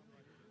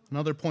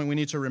 Another point we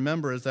need to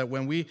remember is that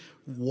when we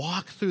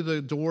walk through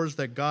the doors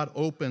that God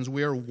opens,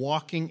 we are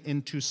walking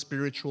into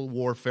spiritual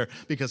warfare.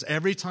 Because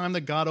every time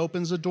that God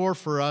opens a door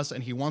for us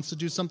and He wants to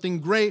do something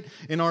great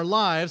in our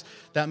lives,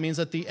 that means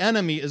that the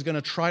enemy is going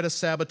to try to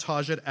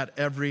sabotage it at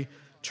every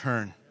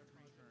turn.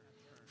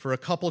 For a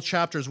couple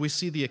chapters, we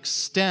see the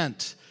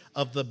extent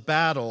of the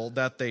battle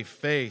that they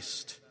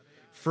faced.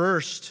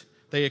 First,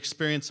 they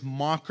experienced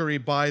mockery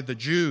by the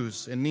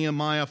Jews. In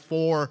Nehemiah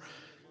 4,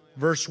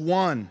 verse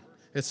 1,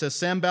 it says,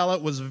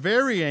 Sanballat was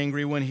very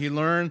angry when he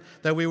learned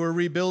that we were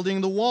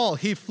rebuilding the wall.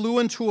 He flew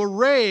into a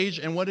rage,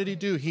 and what did he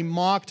do? He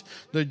mocked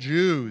the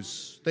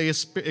Jews. They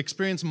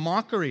experienced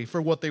mockery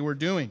for what they were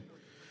doing.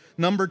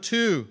 Number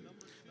 2,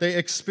 they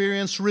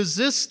experienced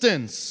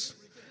resistance.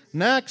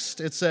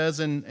 Next, it says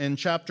in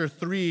chapter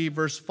 3,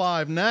 verse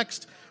 5,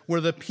 next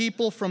were the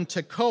people from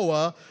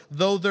Tekoa,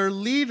 though their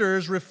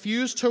leaders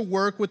refused to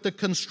work with the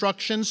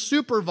construction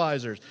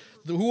supervisors.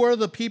 Who are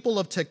the people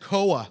of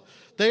Tekoa?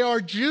 They are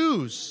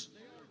Jews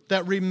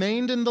that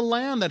remained in the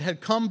land, that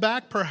had come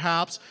back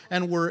perhaps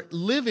and were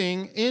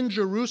living in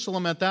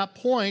Jerusalem at that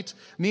point.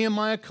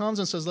 Nehemiah comes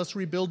and says, let's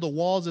rebuild the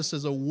walls. This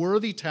is a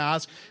worthy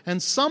task.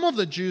 And some of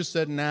the Jews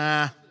said,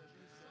 nah,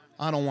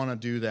 I don't want to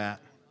do that.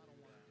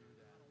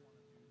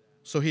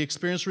 So he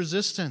experienced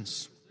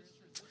resistance.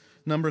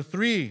 Number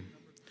 3,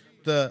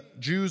 the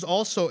Jews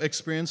also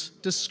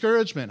experienced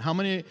discouragement. How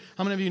many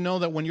of you know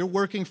that when you're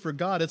working for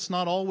God, it's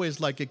not always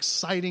like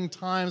exciting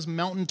times,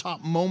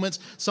 mountaintop moments.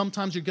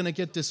 Sometimes you're going to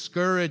get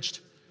discouraged.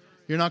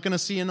 You're not going to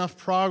see enough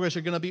progress.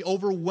 You're going to be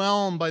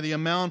overwhelmed by the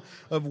amount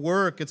of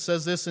work. It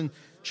says this in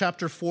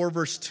chapter 4,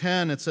 verse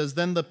 10. It says,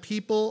 then the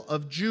people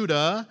of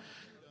Judah,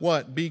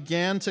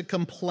 began to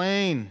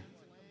complain.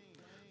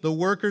 The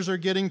workers are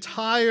getting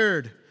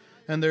tired,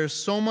 and there's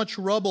so much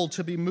rubble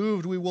to be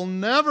moved, we will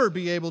never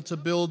be able to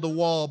build the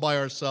wall by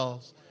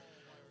ourselves.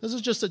 This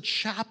is just a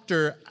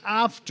chapter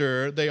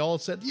after they all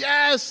said,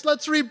 yes,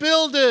 let's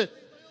rebuild it.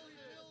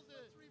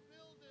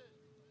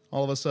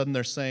 All of a sudden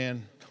they're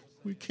saying,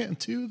 we can't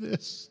do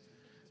this.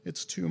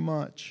 It's too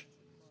much.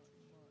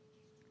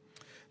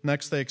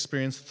 Next, they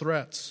experienced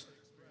threats.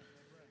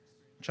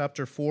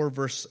 Chapter 4,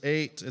 verse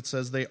 8, it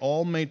says, they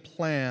all made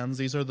plans.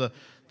 These are the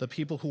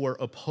people who are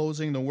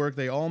opposing the work.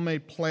 They all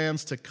made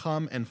plans to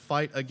come and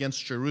fight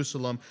against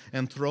Jerusalem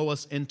and throw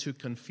us into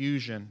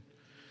confusion.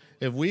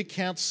 If we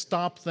can't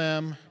stop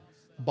them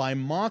by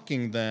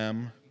mocking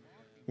them,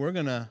 we're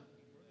going to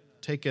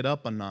take it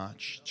up a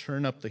notch,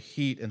 turn up the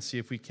heat, and see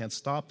if we can't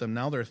stop them.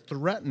 Now they're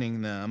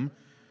threatening them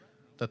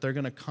that they're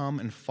going to come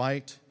and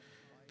fight.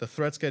 The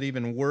threats get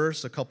even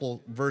worse. A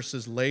couple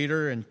verses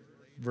later, in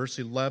verse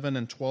 11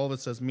 and 12, it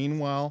says,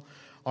 meanwhile,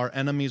 our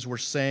enemies were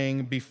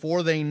saying,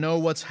 before they know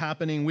what's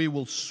happening, we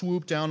will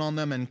swoop down on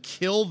them and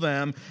kill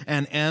them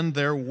and end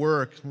their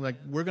work. Like,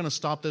 we're going to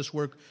stop this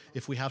work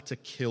if we have to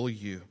kill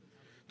you.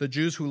 The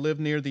Jews who lived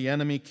near the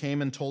enemy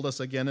came and told us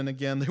again and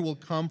again, they will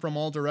come from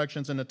all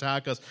directions and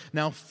attack us.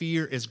 Now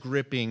fear is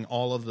gripping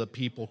all of the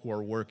people who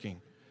are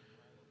working.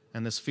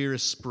 And this fear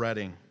is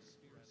spreading.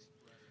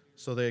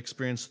 So they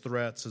experience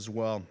threats as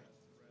well.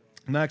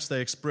 Next, they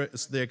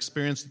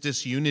experience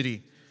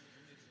disunity.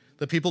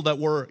 The people that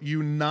were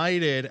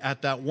united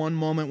at that one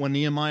moment when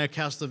Nehemiah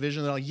cast the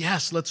vision, they're like,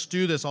 yes, let's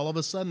do this. All of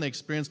a sudden, they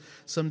experience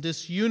some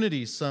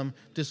disunity, some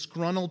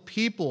disgruntled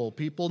people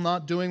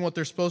not doing what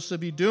they're supposed to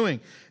be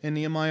doing. In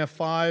Nehemiah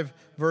 5,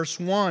 verse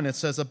 1, it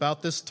says,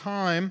 about this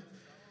time,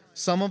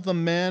 some of the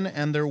men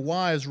and their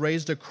wives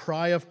raised a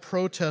cry of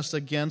protest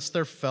against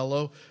their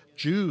fellow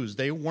Jews.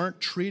 They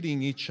weren't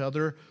treating each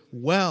other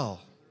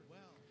well.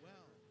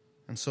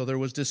 And so there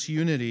was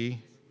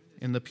disunity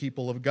in the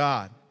people of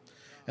God.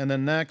 And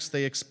then next,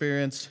 they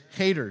experience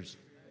haters,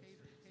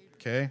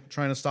 trying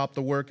to stop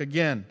the work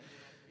again.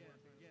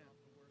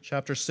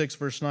 Chapter 6,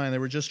 verse 9, they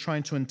were just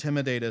trying to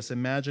intimidate us,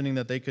 imagining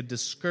that they could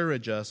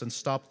discourage us and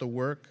stop the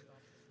work.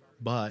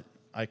 But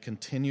I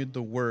continued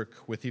the work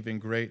with even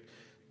great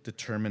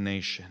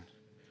determination.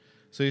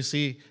 So you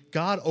see,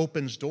 God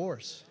opens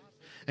doors.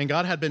 And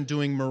God had been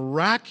doing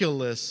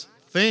miraculous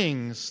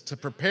things to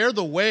prepare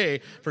the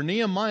way for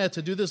Nehemiah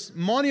to do this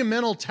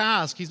monumental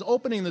task. He's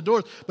opening the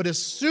doors. But as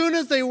soon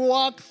as they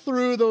walk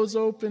through those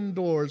open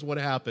doors, what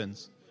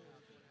happens?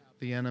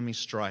 The enemy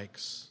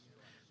strikes.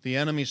 The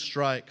enemy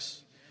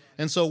strikes.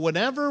 And so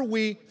whenever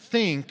we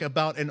think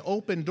about an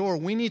open door,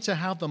 we need to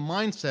have the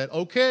mindset,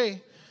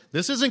 okay,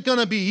 this isn't going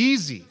to be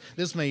easy.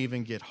 This may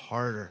even get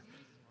harder.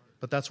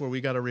 But that's where we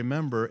got to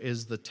remember,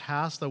 is the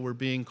task that we're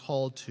being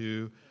called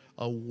to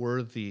a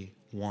worthy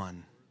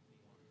one.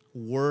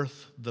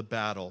 worth the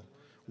battle,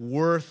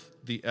 worth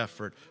the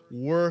effort,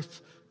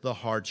 worth the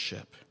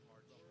hardship.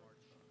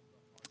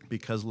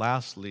 Because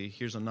lastly,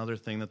 here's another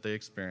thing that they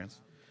experience.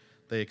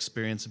 They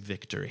experience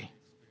victory.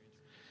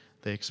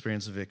 They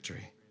experience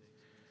victory.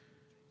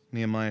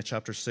 Nehemiah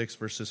chapter 6,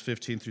 verses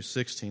 15 through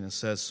 16, it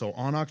says, "So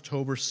on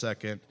October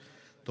 2nd,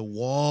 the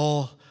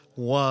wall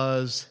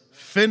was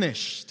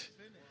finished."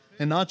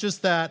 And not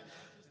just that,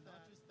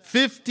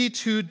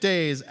 52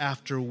 days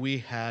after we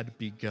had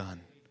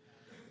begun.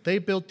 They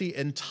built the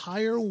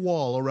entire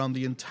wall around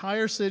the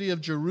entire city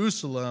of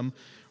Jerusalem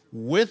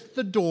with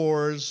the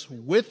doors,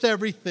 with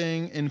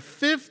everything, in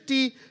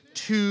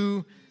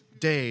 52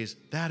 days.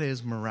 That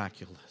is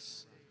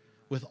miraculous.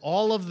 With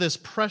all of this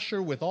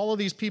pressure, with all of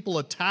these people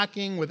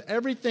attacking, with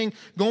everything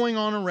going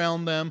on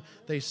around them,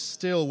 they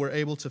still were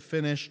able to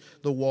finish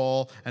the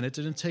wall. And it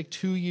didn't take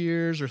 2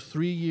 years or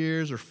 3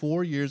 years or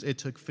 4 years. It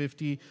took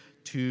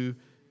 52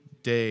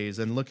 days.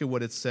 And look at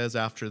what it says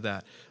after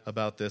that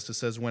about this. It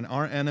says, "When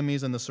our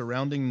enemies and the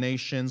surrounding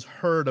nations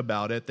heard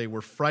about it, they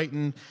were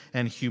frightened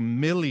and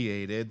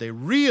humiliated. They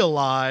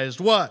realized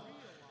what?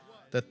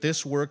 That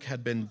this work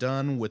had been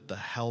done with the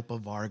help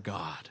of our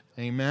God."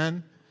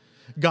 Amen?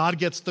 God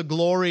gets the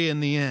glory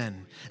in the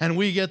end. And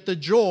we get the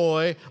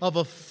joy of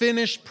a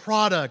finished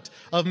product,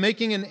 of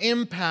making an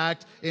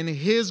impact in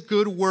His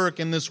good work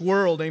in this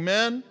world.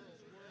 Amen?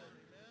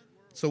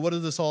 So what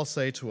does this all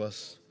say to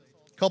us?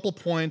 A couple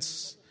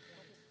points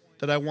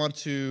that I want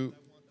to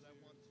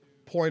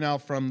point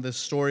out from this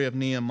story of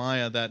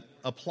Nehemiah that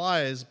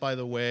applies, by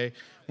the way,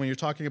 when you're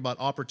talking about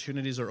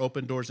opportunities or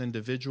open doors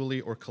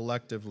individually or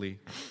collectively.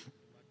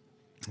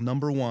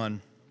 Number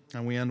one,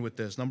 and we end with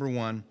this. Number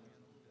one,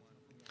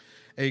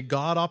 a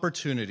God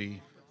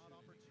opportunity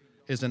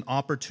is an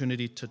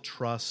opportunity to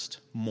trust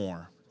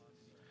more.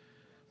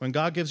 When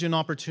God gives you an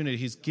opportunity,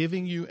 He's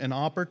giving you an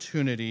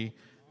opportunity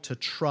to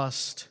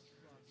trust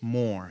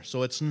more.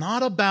 So it's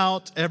not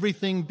about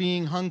everything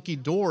being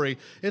hunky-dory.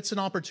 It's an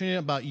opportunity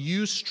about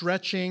you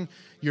stretching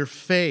your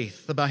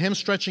faith, about Him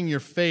stretching your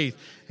faith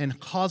and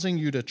causing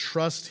you to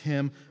trust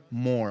Him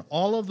more.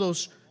 All of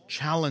those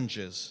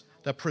challenges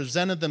that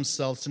presented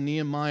themselves to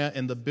Nehemiah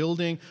in the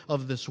building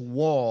of this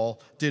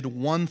wall did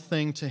one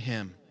thing to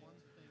him.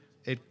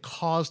 It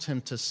caused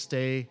him to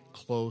stay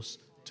close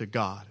to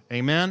God.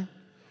 Amen?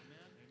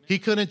 He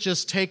couldn't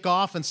just take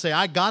off and say,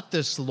 "I got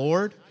this,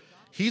 Lord."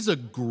 He's a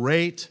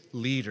great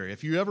leader.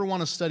 If you ever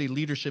want to study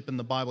leadership in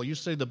the Bible, you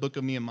study the book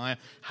of Nehemiah,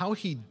 how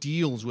he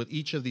deals with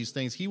each of these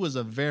things. He was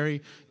a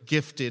very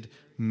gifted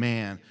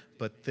man.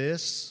 But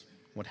this,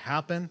 what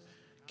happened,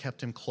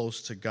 kept him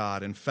close to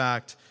God. In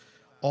fact,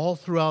 all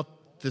throughout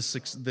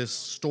this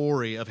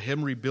story of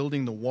him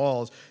rebuilding the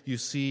walls, you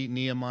see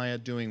Nehemiah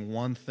doing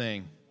one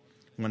thing.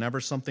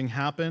 Whenever something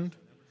happened,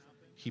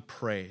 he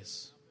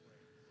prays.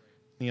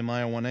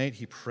 Nehemiah 1:8,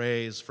 he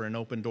prays for an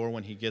open door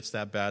when he gets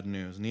that bad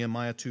news.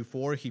 Nehemiah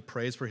 2:4, he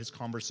prays for his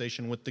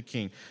conversation with the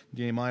king.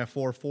 Nehemiah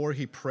 4:4,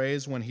 he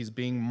prays when he's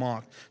being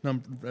mocked.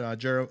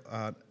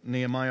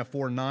 Nehemiah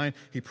 4:9,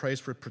 he prays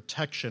for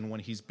protection when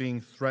he's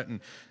being threatened.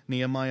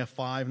 Nehemiah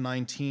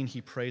 5:19,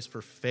 he prays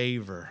for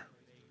favor.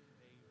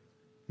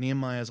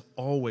 Nehemiah is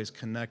always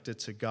connected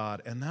to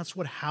God. And that's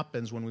what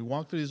happens when we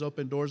walk through these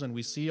open doors and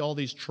we see all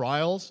these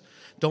trials.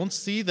 Don't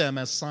see them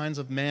as signs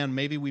of, man,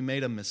 maybe we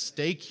made a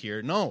mistake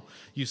here. No,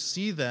 you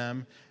see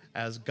them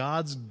as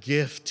God's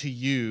gift to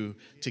you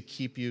to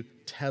keep you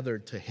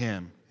tethered to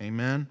Him.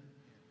 Amen?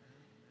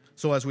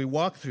 So as we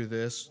walk through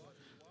this,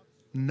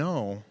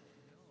 know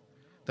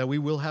that we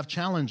will have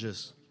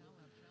challenges.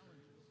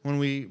 When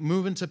we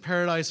move into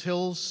Paradise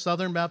Hills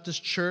Southern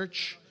Baptist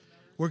Church,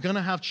 we're going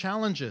to have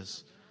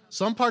challenges.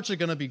 Some parts are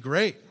going to be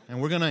great,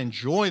 and we're going to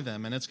enjoy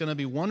them, and it's going to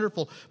be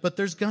wonderful. But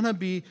there's going to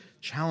be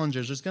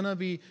challenges. There's going to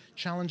be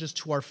challenges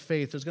to our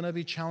faith. There's going to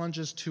be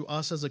challenges to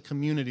us as a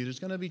community. There's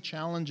going to be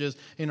challenges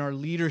in our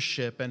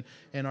leadership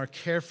and our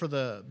care for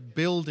the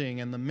building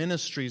and the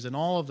ministries and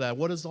all of that.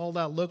 What does all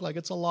that look like?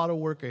 It's a lot of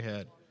work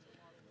ahead.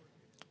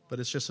 But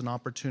it's just an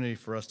opportunity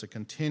for us to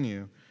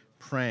continue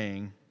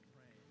praying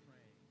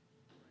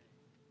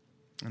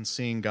and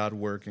seeing God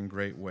work in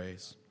great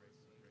ways.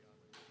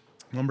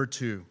 Number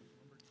 2.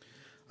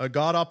 A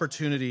God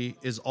opportunity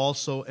is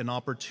also an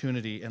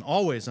opportunity, and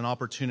always an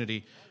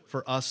opportunity,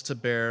 for us to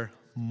bear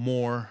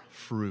more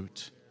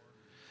fruit.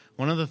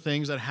 One of the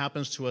things that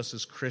happens to us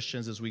as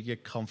Christians is we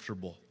get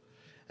comfortable.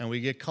 And we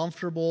get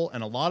comfortable,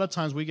 and a lot of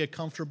times we get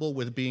comfortable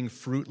with being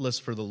fruitless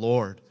for the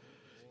Lord.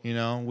 You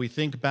know, we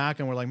think back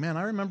and we're like, man,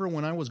 I remember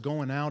when I was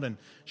going out and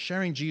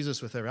sharing Jesus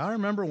with everyone. I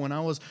remember when I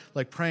was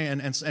like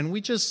praying, and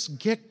we just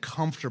get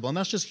comfortable. And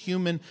that's just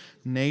human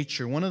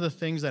nature. One of the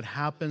things that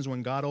happens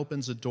when God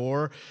opens a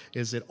door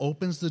is it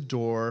opens the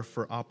door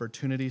for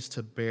opportunities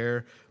to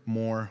bear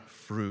more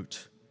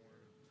fruit.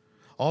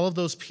 All of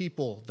those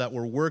people that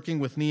were working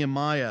with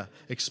Nehemiah,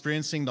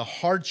 experiencing the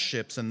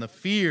hardships and the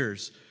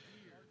fears,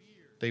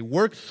 they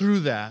worked through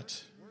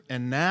that.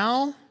 And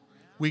now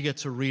we get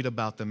to read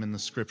about them in the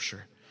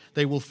Scripture.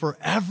 They will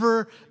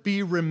forever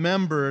be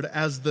remembered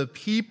as the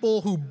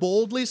people who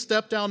boldly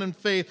stepped out in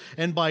faith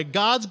and by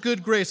God's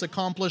good grace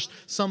accomplished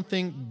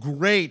something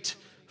great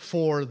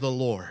for the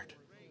Lord.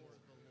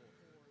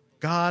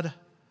 God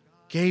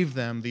gave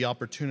them the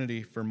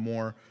opportunity for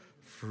more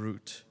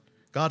fruit.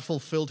 God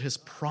fulfilled his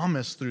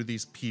promise through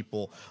these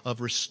people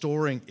of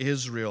restoring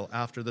Israel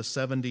after the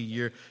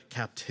 70-year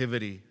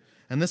captivity.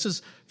 And this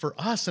is, for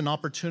us, an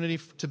opportunity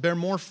to bear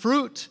more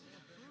fruit.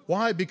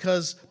 Why?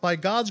 Because by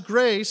God's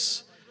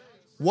grace,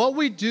 what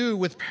we do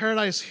with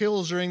Paradise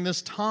Hills during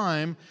this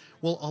time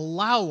will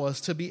allow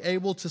us to be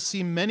able to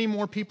see many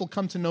more people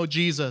come to know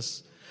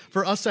Jesus,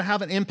 for us to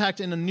have an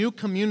impact in a new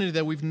community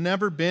that we've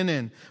never been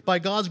in. By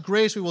God's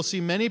grace, we will see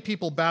many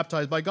people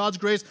baptized. By God's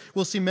grace,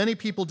 we'll see many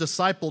people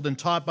discipled and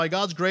taught. By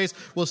God's grace,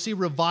 we'll see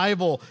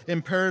revival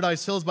in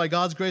Paradise Hills. By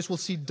God's grace, we'll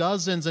see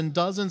dozens and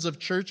dozens of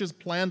churches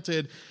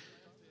planted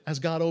as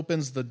God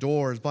opens the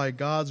doors. By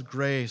God's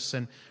grace.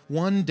 And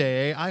one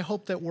day, I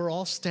hope that we're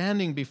all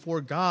standing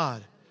before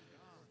God.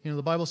 You know,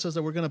 the Bible says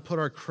that we're going to put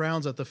our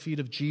crowns at the feet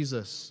of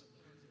Jesus.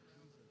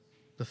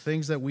 The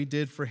things that we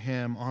did for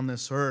him on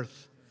this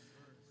earth.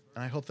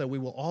 And I hope that we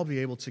will all be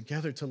able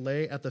together to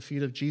lay at the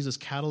feet of Jesus,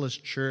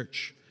 Catalyst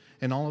Church,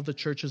 and all of the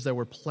churches that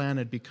were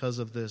planted because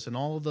of this, and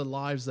all of the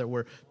lives that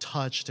were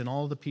touched, and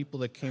all of the people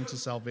that came to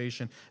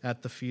salvation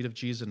at the feet of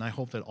Jesus. And I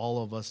hope that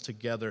all of us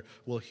together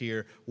will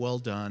hear, "Well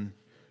done,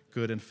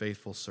 good and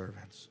faithful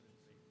servants."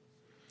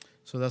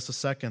 So that's the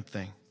second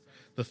thing.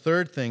 The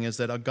third thing is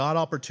that a God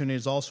opportunity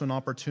is also an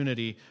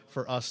opportunity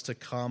for us to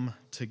come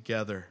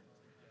together.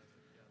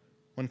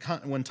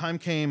 When time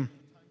came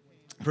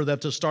for them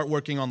to start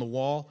working on the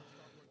wall,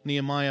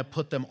 Nehemiah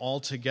put them all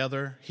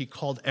together. He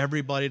called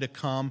everybody to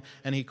come,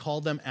 and he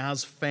called them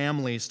as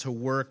families to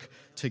work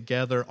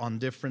together on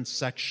different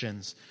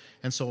sections.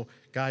 And so,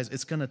 guys,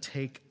 it's going to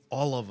take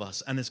all of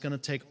us, and it's going to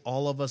take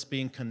all of us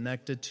being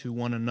connected to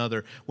one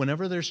another.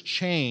 Whenever there's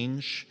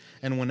change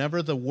and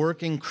whenever the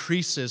work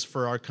increases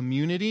for our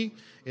community,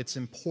 it's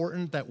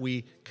important that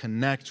we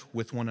connect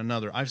with one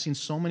another. I've seen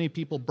so many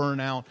people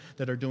burn out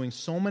that are doing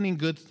so many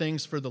good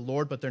things for the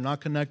Lord, but they're not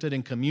connected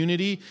in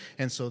community,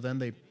 and so then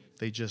they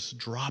just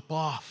drop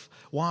off.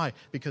 Why?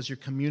 Because your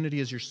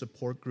community is your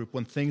support group.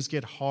 When things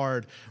get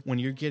hard, when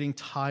you're getting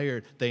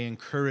tired, they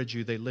encourage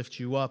you, they lift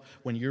you up.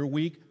 When you're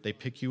weak, they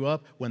pick you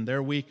up. When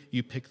they're weak,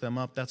 you pick them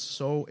up. That's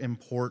so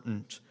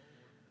important.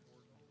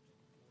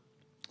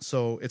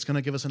 So it's going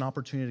to give us an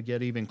opportunity to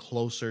get even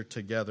closer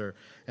together.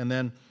 And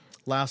then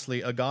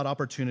lastly, a God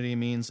opportunity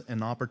means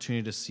an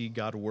opportunity to see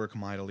God work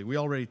mightily. We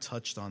already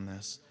touched on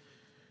this.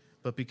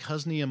 But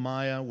because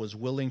Nehemiah was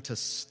willing to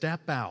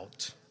step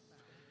out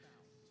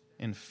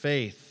in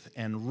faith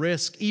and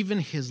risk even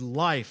his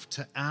life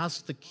to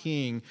ask the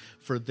king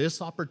for this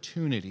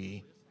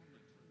opportunity,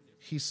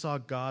 he saw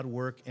God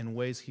work in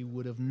ways he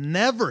would have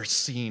never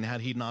seen had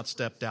he not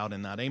stepped out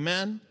in that.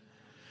 Amen?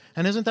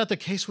 And isn't that the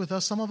case with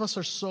us? Some of us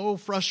are so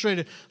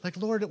frustrated. Like,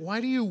 Lord, why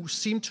do you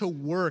seem to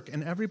work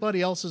in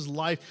everybody else's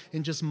life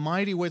in just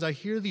mighty ways? I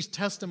hear these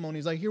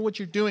testimonies. I hear what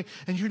you're doing,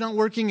 and you're not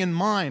working in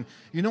mine.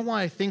 You know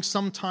why I think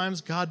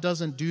sometimes God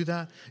doesn't do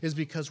that? Is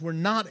because we're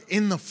not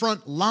in the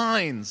front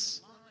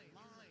lines.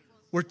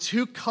 We're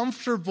too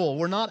comfortable.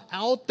 We're not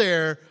out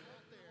there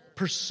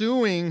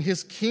pursuing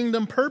his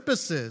kingdom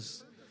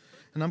purposes.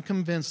 And I'm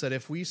convinced that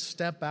if we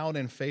step out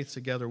in faith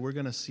together, we're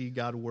going to see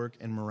God work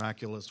in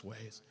miraculous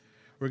ways.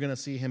 We're going to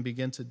see him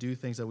begin to do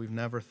things that we've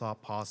never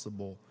thought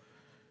possible.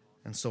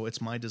 And so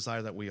it's my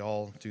desire that we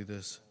all do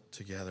this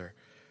together.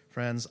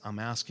 Friends, I'm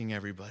asking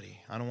everybody.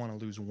 I don't want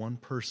to lose one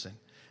person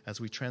as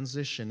we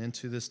transition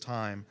into this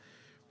time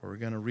where we're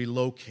going to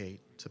relocate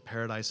to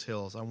Paradise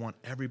Hills. I want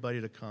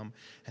everybody to come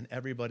and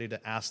everybody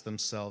to ask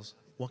themselves,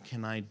 what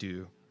can I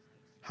do?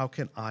 How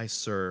can I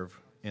serve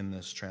in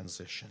this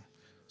transition?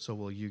 So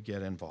will you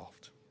get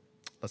involved?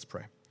 Let's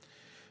pray.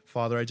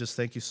 Father, I just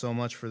thank you so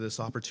much for this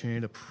opportunity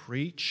to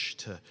preach,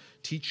 to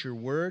teach your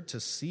word, to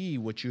see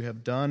what you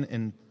have done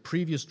in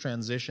previous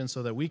transitions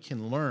so that we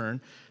can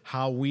learn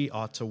how we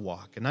ought to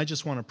walk. And I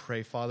just want to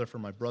pray, Father, for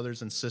my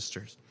brothers and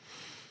sisters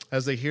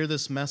as they hear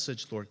this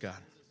message, Lord God,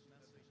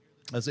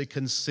 as they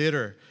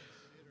consider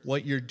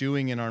what you're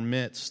doing in our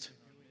midst,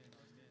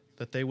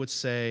 that they would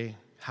say,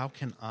 how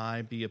can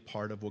I be a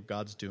part of what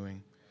God's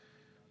doing?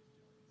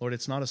 Lord,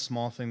 it's not a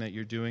small thing that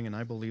you're doing, and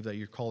I believe that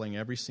you're calling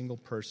every single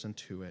person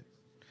to it.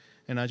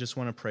 And I just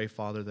want to pray,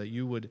 Father, that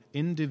you would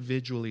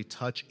individually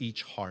touch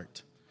each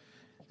heart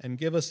and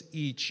give us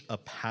each a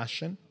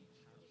passion,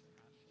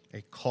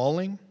 a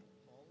calling,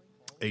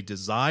 a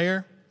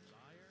desire,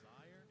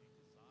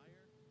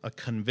 a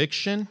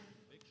conviction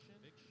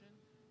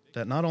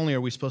that not only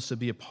are we supposed to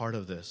be a part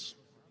of this,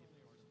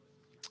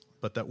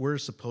 but that we're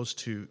supposed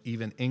to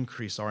even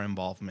increase our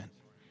involvement.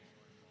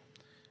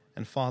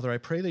 And Father, I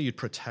pray that you'd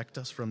protect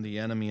us from the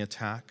enemy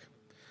attack.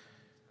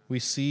 We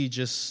see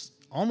just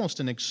almost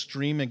an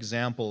extreme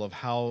example of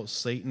how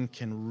Satan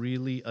can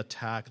really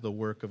attack the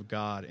work of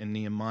God in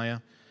Nehemiah.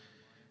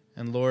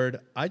 And Lord,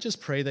 I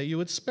just pray that you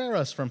would spare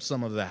us from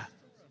some of that.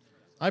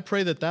 I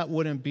pray that that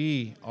wouldn't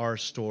be our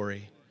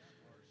story.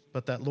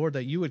 but that, Lord,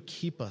 that you would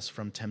keep us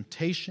from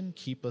temptation,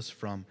 keep us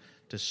from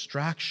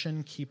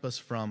distraction, keep us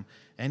from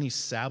any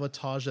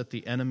sabotage that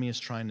the enemy is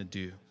trying to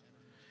do.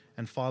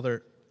 And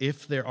Father,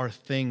 if there are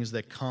things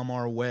that come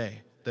our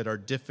way that are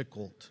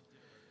difficult,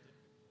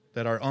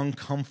 that are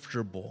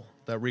uncomfortable,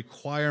 that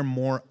require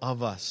more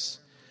of us,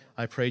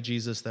 I pray,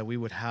 Jesus, that we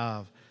would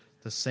have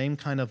the same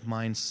kind of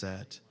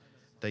mindset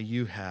that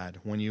you had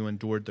when you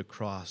endured the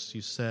cross.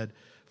 You said,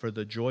 for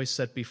the joy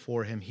set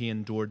before him, he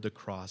endured the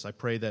cross. I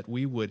pray that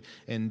we would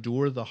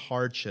endure the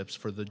hardships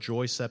for the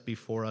joy set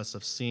before us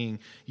of seeing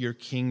your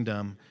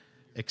kingdom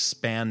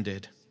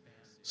expanded,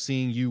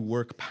 seeing you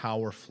work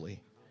powerfully,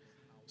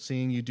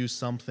 seeing you do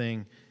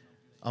something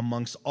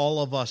amongst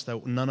all of us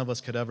that none of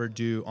us could ever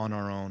do on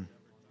our own.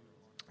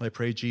 I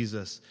pray,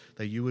 Jesus,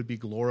 that you would be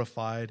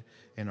glorified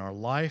in our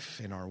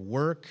life, in our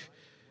work,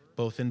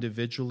 both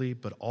individually,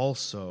 but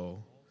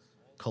also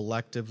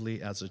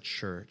collectively as a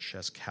church,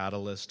 as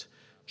Catalyst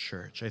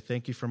Church. I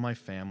thank you for my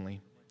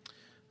family.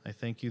 I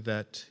thank you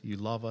that you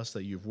love us,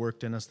 that you've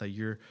worked in us, that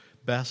your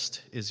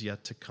best is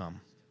yet to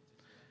come.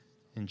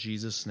 In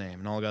Jesus' name.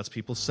 And all God's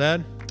people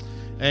said,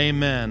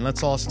 amen.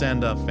 Let's all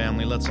stand up,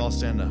 family. Let's all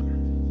stand up.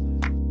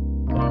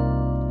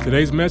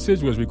 Today's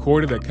message was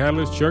recorded at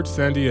Catalyst Church,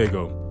 San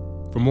Diego.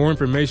 For more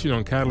information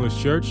on Catalyst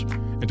Church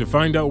and to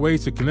find out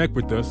ways to connect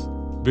with us,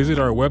 visit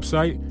our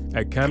website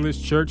at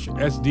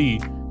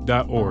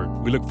catalystchurchsd.org.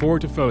 We look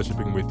forward to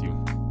fellowshipping with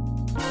you.